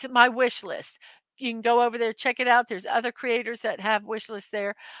gifts. It's my wish list. You can go over there, check it out. There's other creators that have wish lists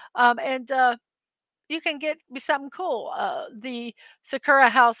there, and you can get me something cool. The Sakura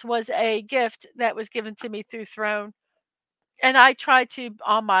house was a gift that was given to me through Throne, and I try to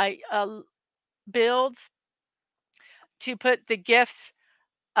on my builds to put the gifts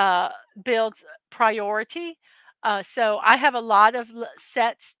uh, builds priority. So I have a lot of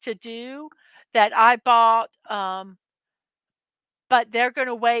sets to do that I bought, but they're going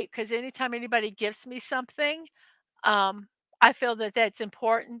to wait because anytime anybody gives me something, um, I feel that that's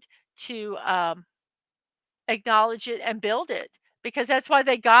important to acknowledge it and build it because that's why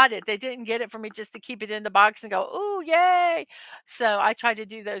they got it. They didn't get it for me just to keep it in the box and go, "Ooh, yay!" So I try to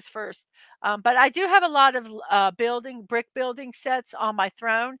do those first. But I do have a lot of brick building sets on my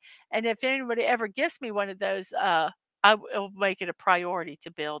throne, and if anybody ever gives me one of those, I will make it a priority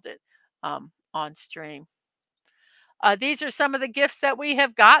to build it on stream. These are some of the gifts that we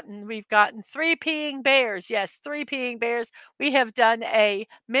have gotten. We've gotten three peeing bears. Yes, three peeing bears. We have done a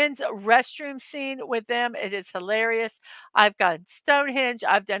men's restroom scene with them. It is hilarious. I've gotten Stonehenge.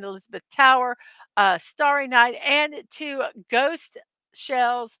 I've done Elizabeth Tower, Starry Night, and two ghost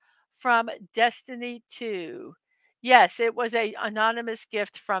shells from Destiny 2. Yes, it was a anonymous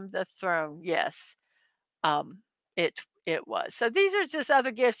gift from the throne. Yes. Um, it was. So these are just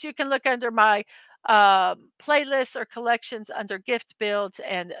other gifts. You can look under my playlists or collections under gift builds,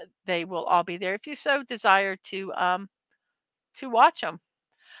 and they will all be there if you so desire to watch them.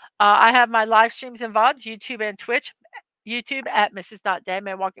 I have my live streams and VODs, YouTube and Twitch. YouTube at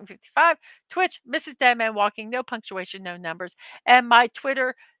Mrs.DadmanWalking55, Twitch, Mrs. Dadman Walking, no punctuation, no numbers. And my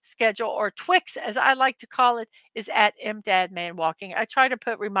Twitter schedule, or Twix as I like to call it, is at MDadmanWalking. I try to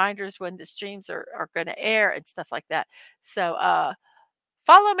put reminders when the streams are going to air and stuff like that. So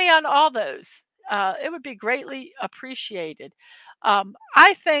follow me on all those. It would be greatly appreciated.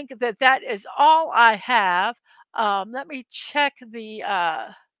 I think that that is all I have. Let me check the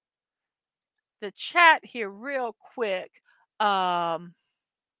chat here real quick.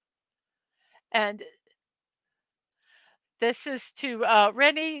 And this is to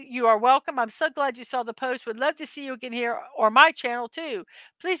Rennie. You are welcome. I'm so glad you saw the post. Would love to see you again here or my channel too.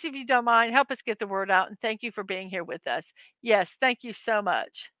 Please, if you don't mind, help us get the word out. And thank you for being here with us. Yes, thank you so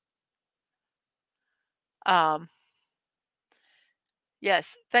much. Um,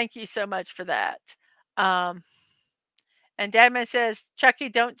 yes, thank you so much for that. Um, and Dadman says, Chucky,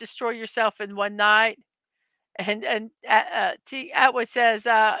 don't destroy yourself in one night. And T Atwood says,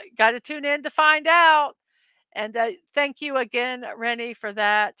 got to tune in to find out. And thank you again, Rennie, for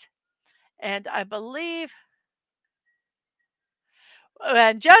that. And I believe,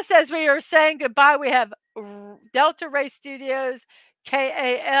 and just as we are saying goodbye, we have Delta Ray Studios,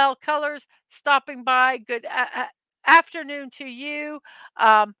 KAL Colors stopping by. Good afternoon to you.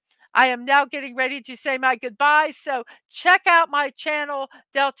 I am now getting ready to say my goodbyes. So check out my channel,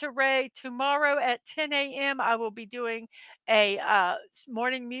 Delta Ray. Tomorrow at 10 a.m., I will be doing a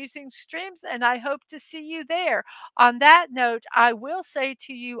morning musing streams, and I hope to see you there. On that note, I will say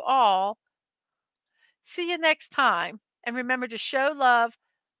to you all, see you next time. And remember to show love,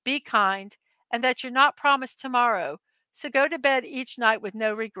 be kind, and that you're not promised tomorrow. So go to bed each night with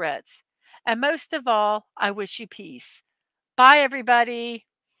no regrets. And most of all, I wish you peace. Bye, everybody.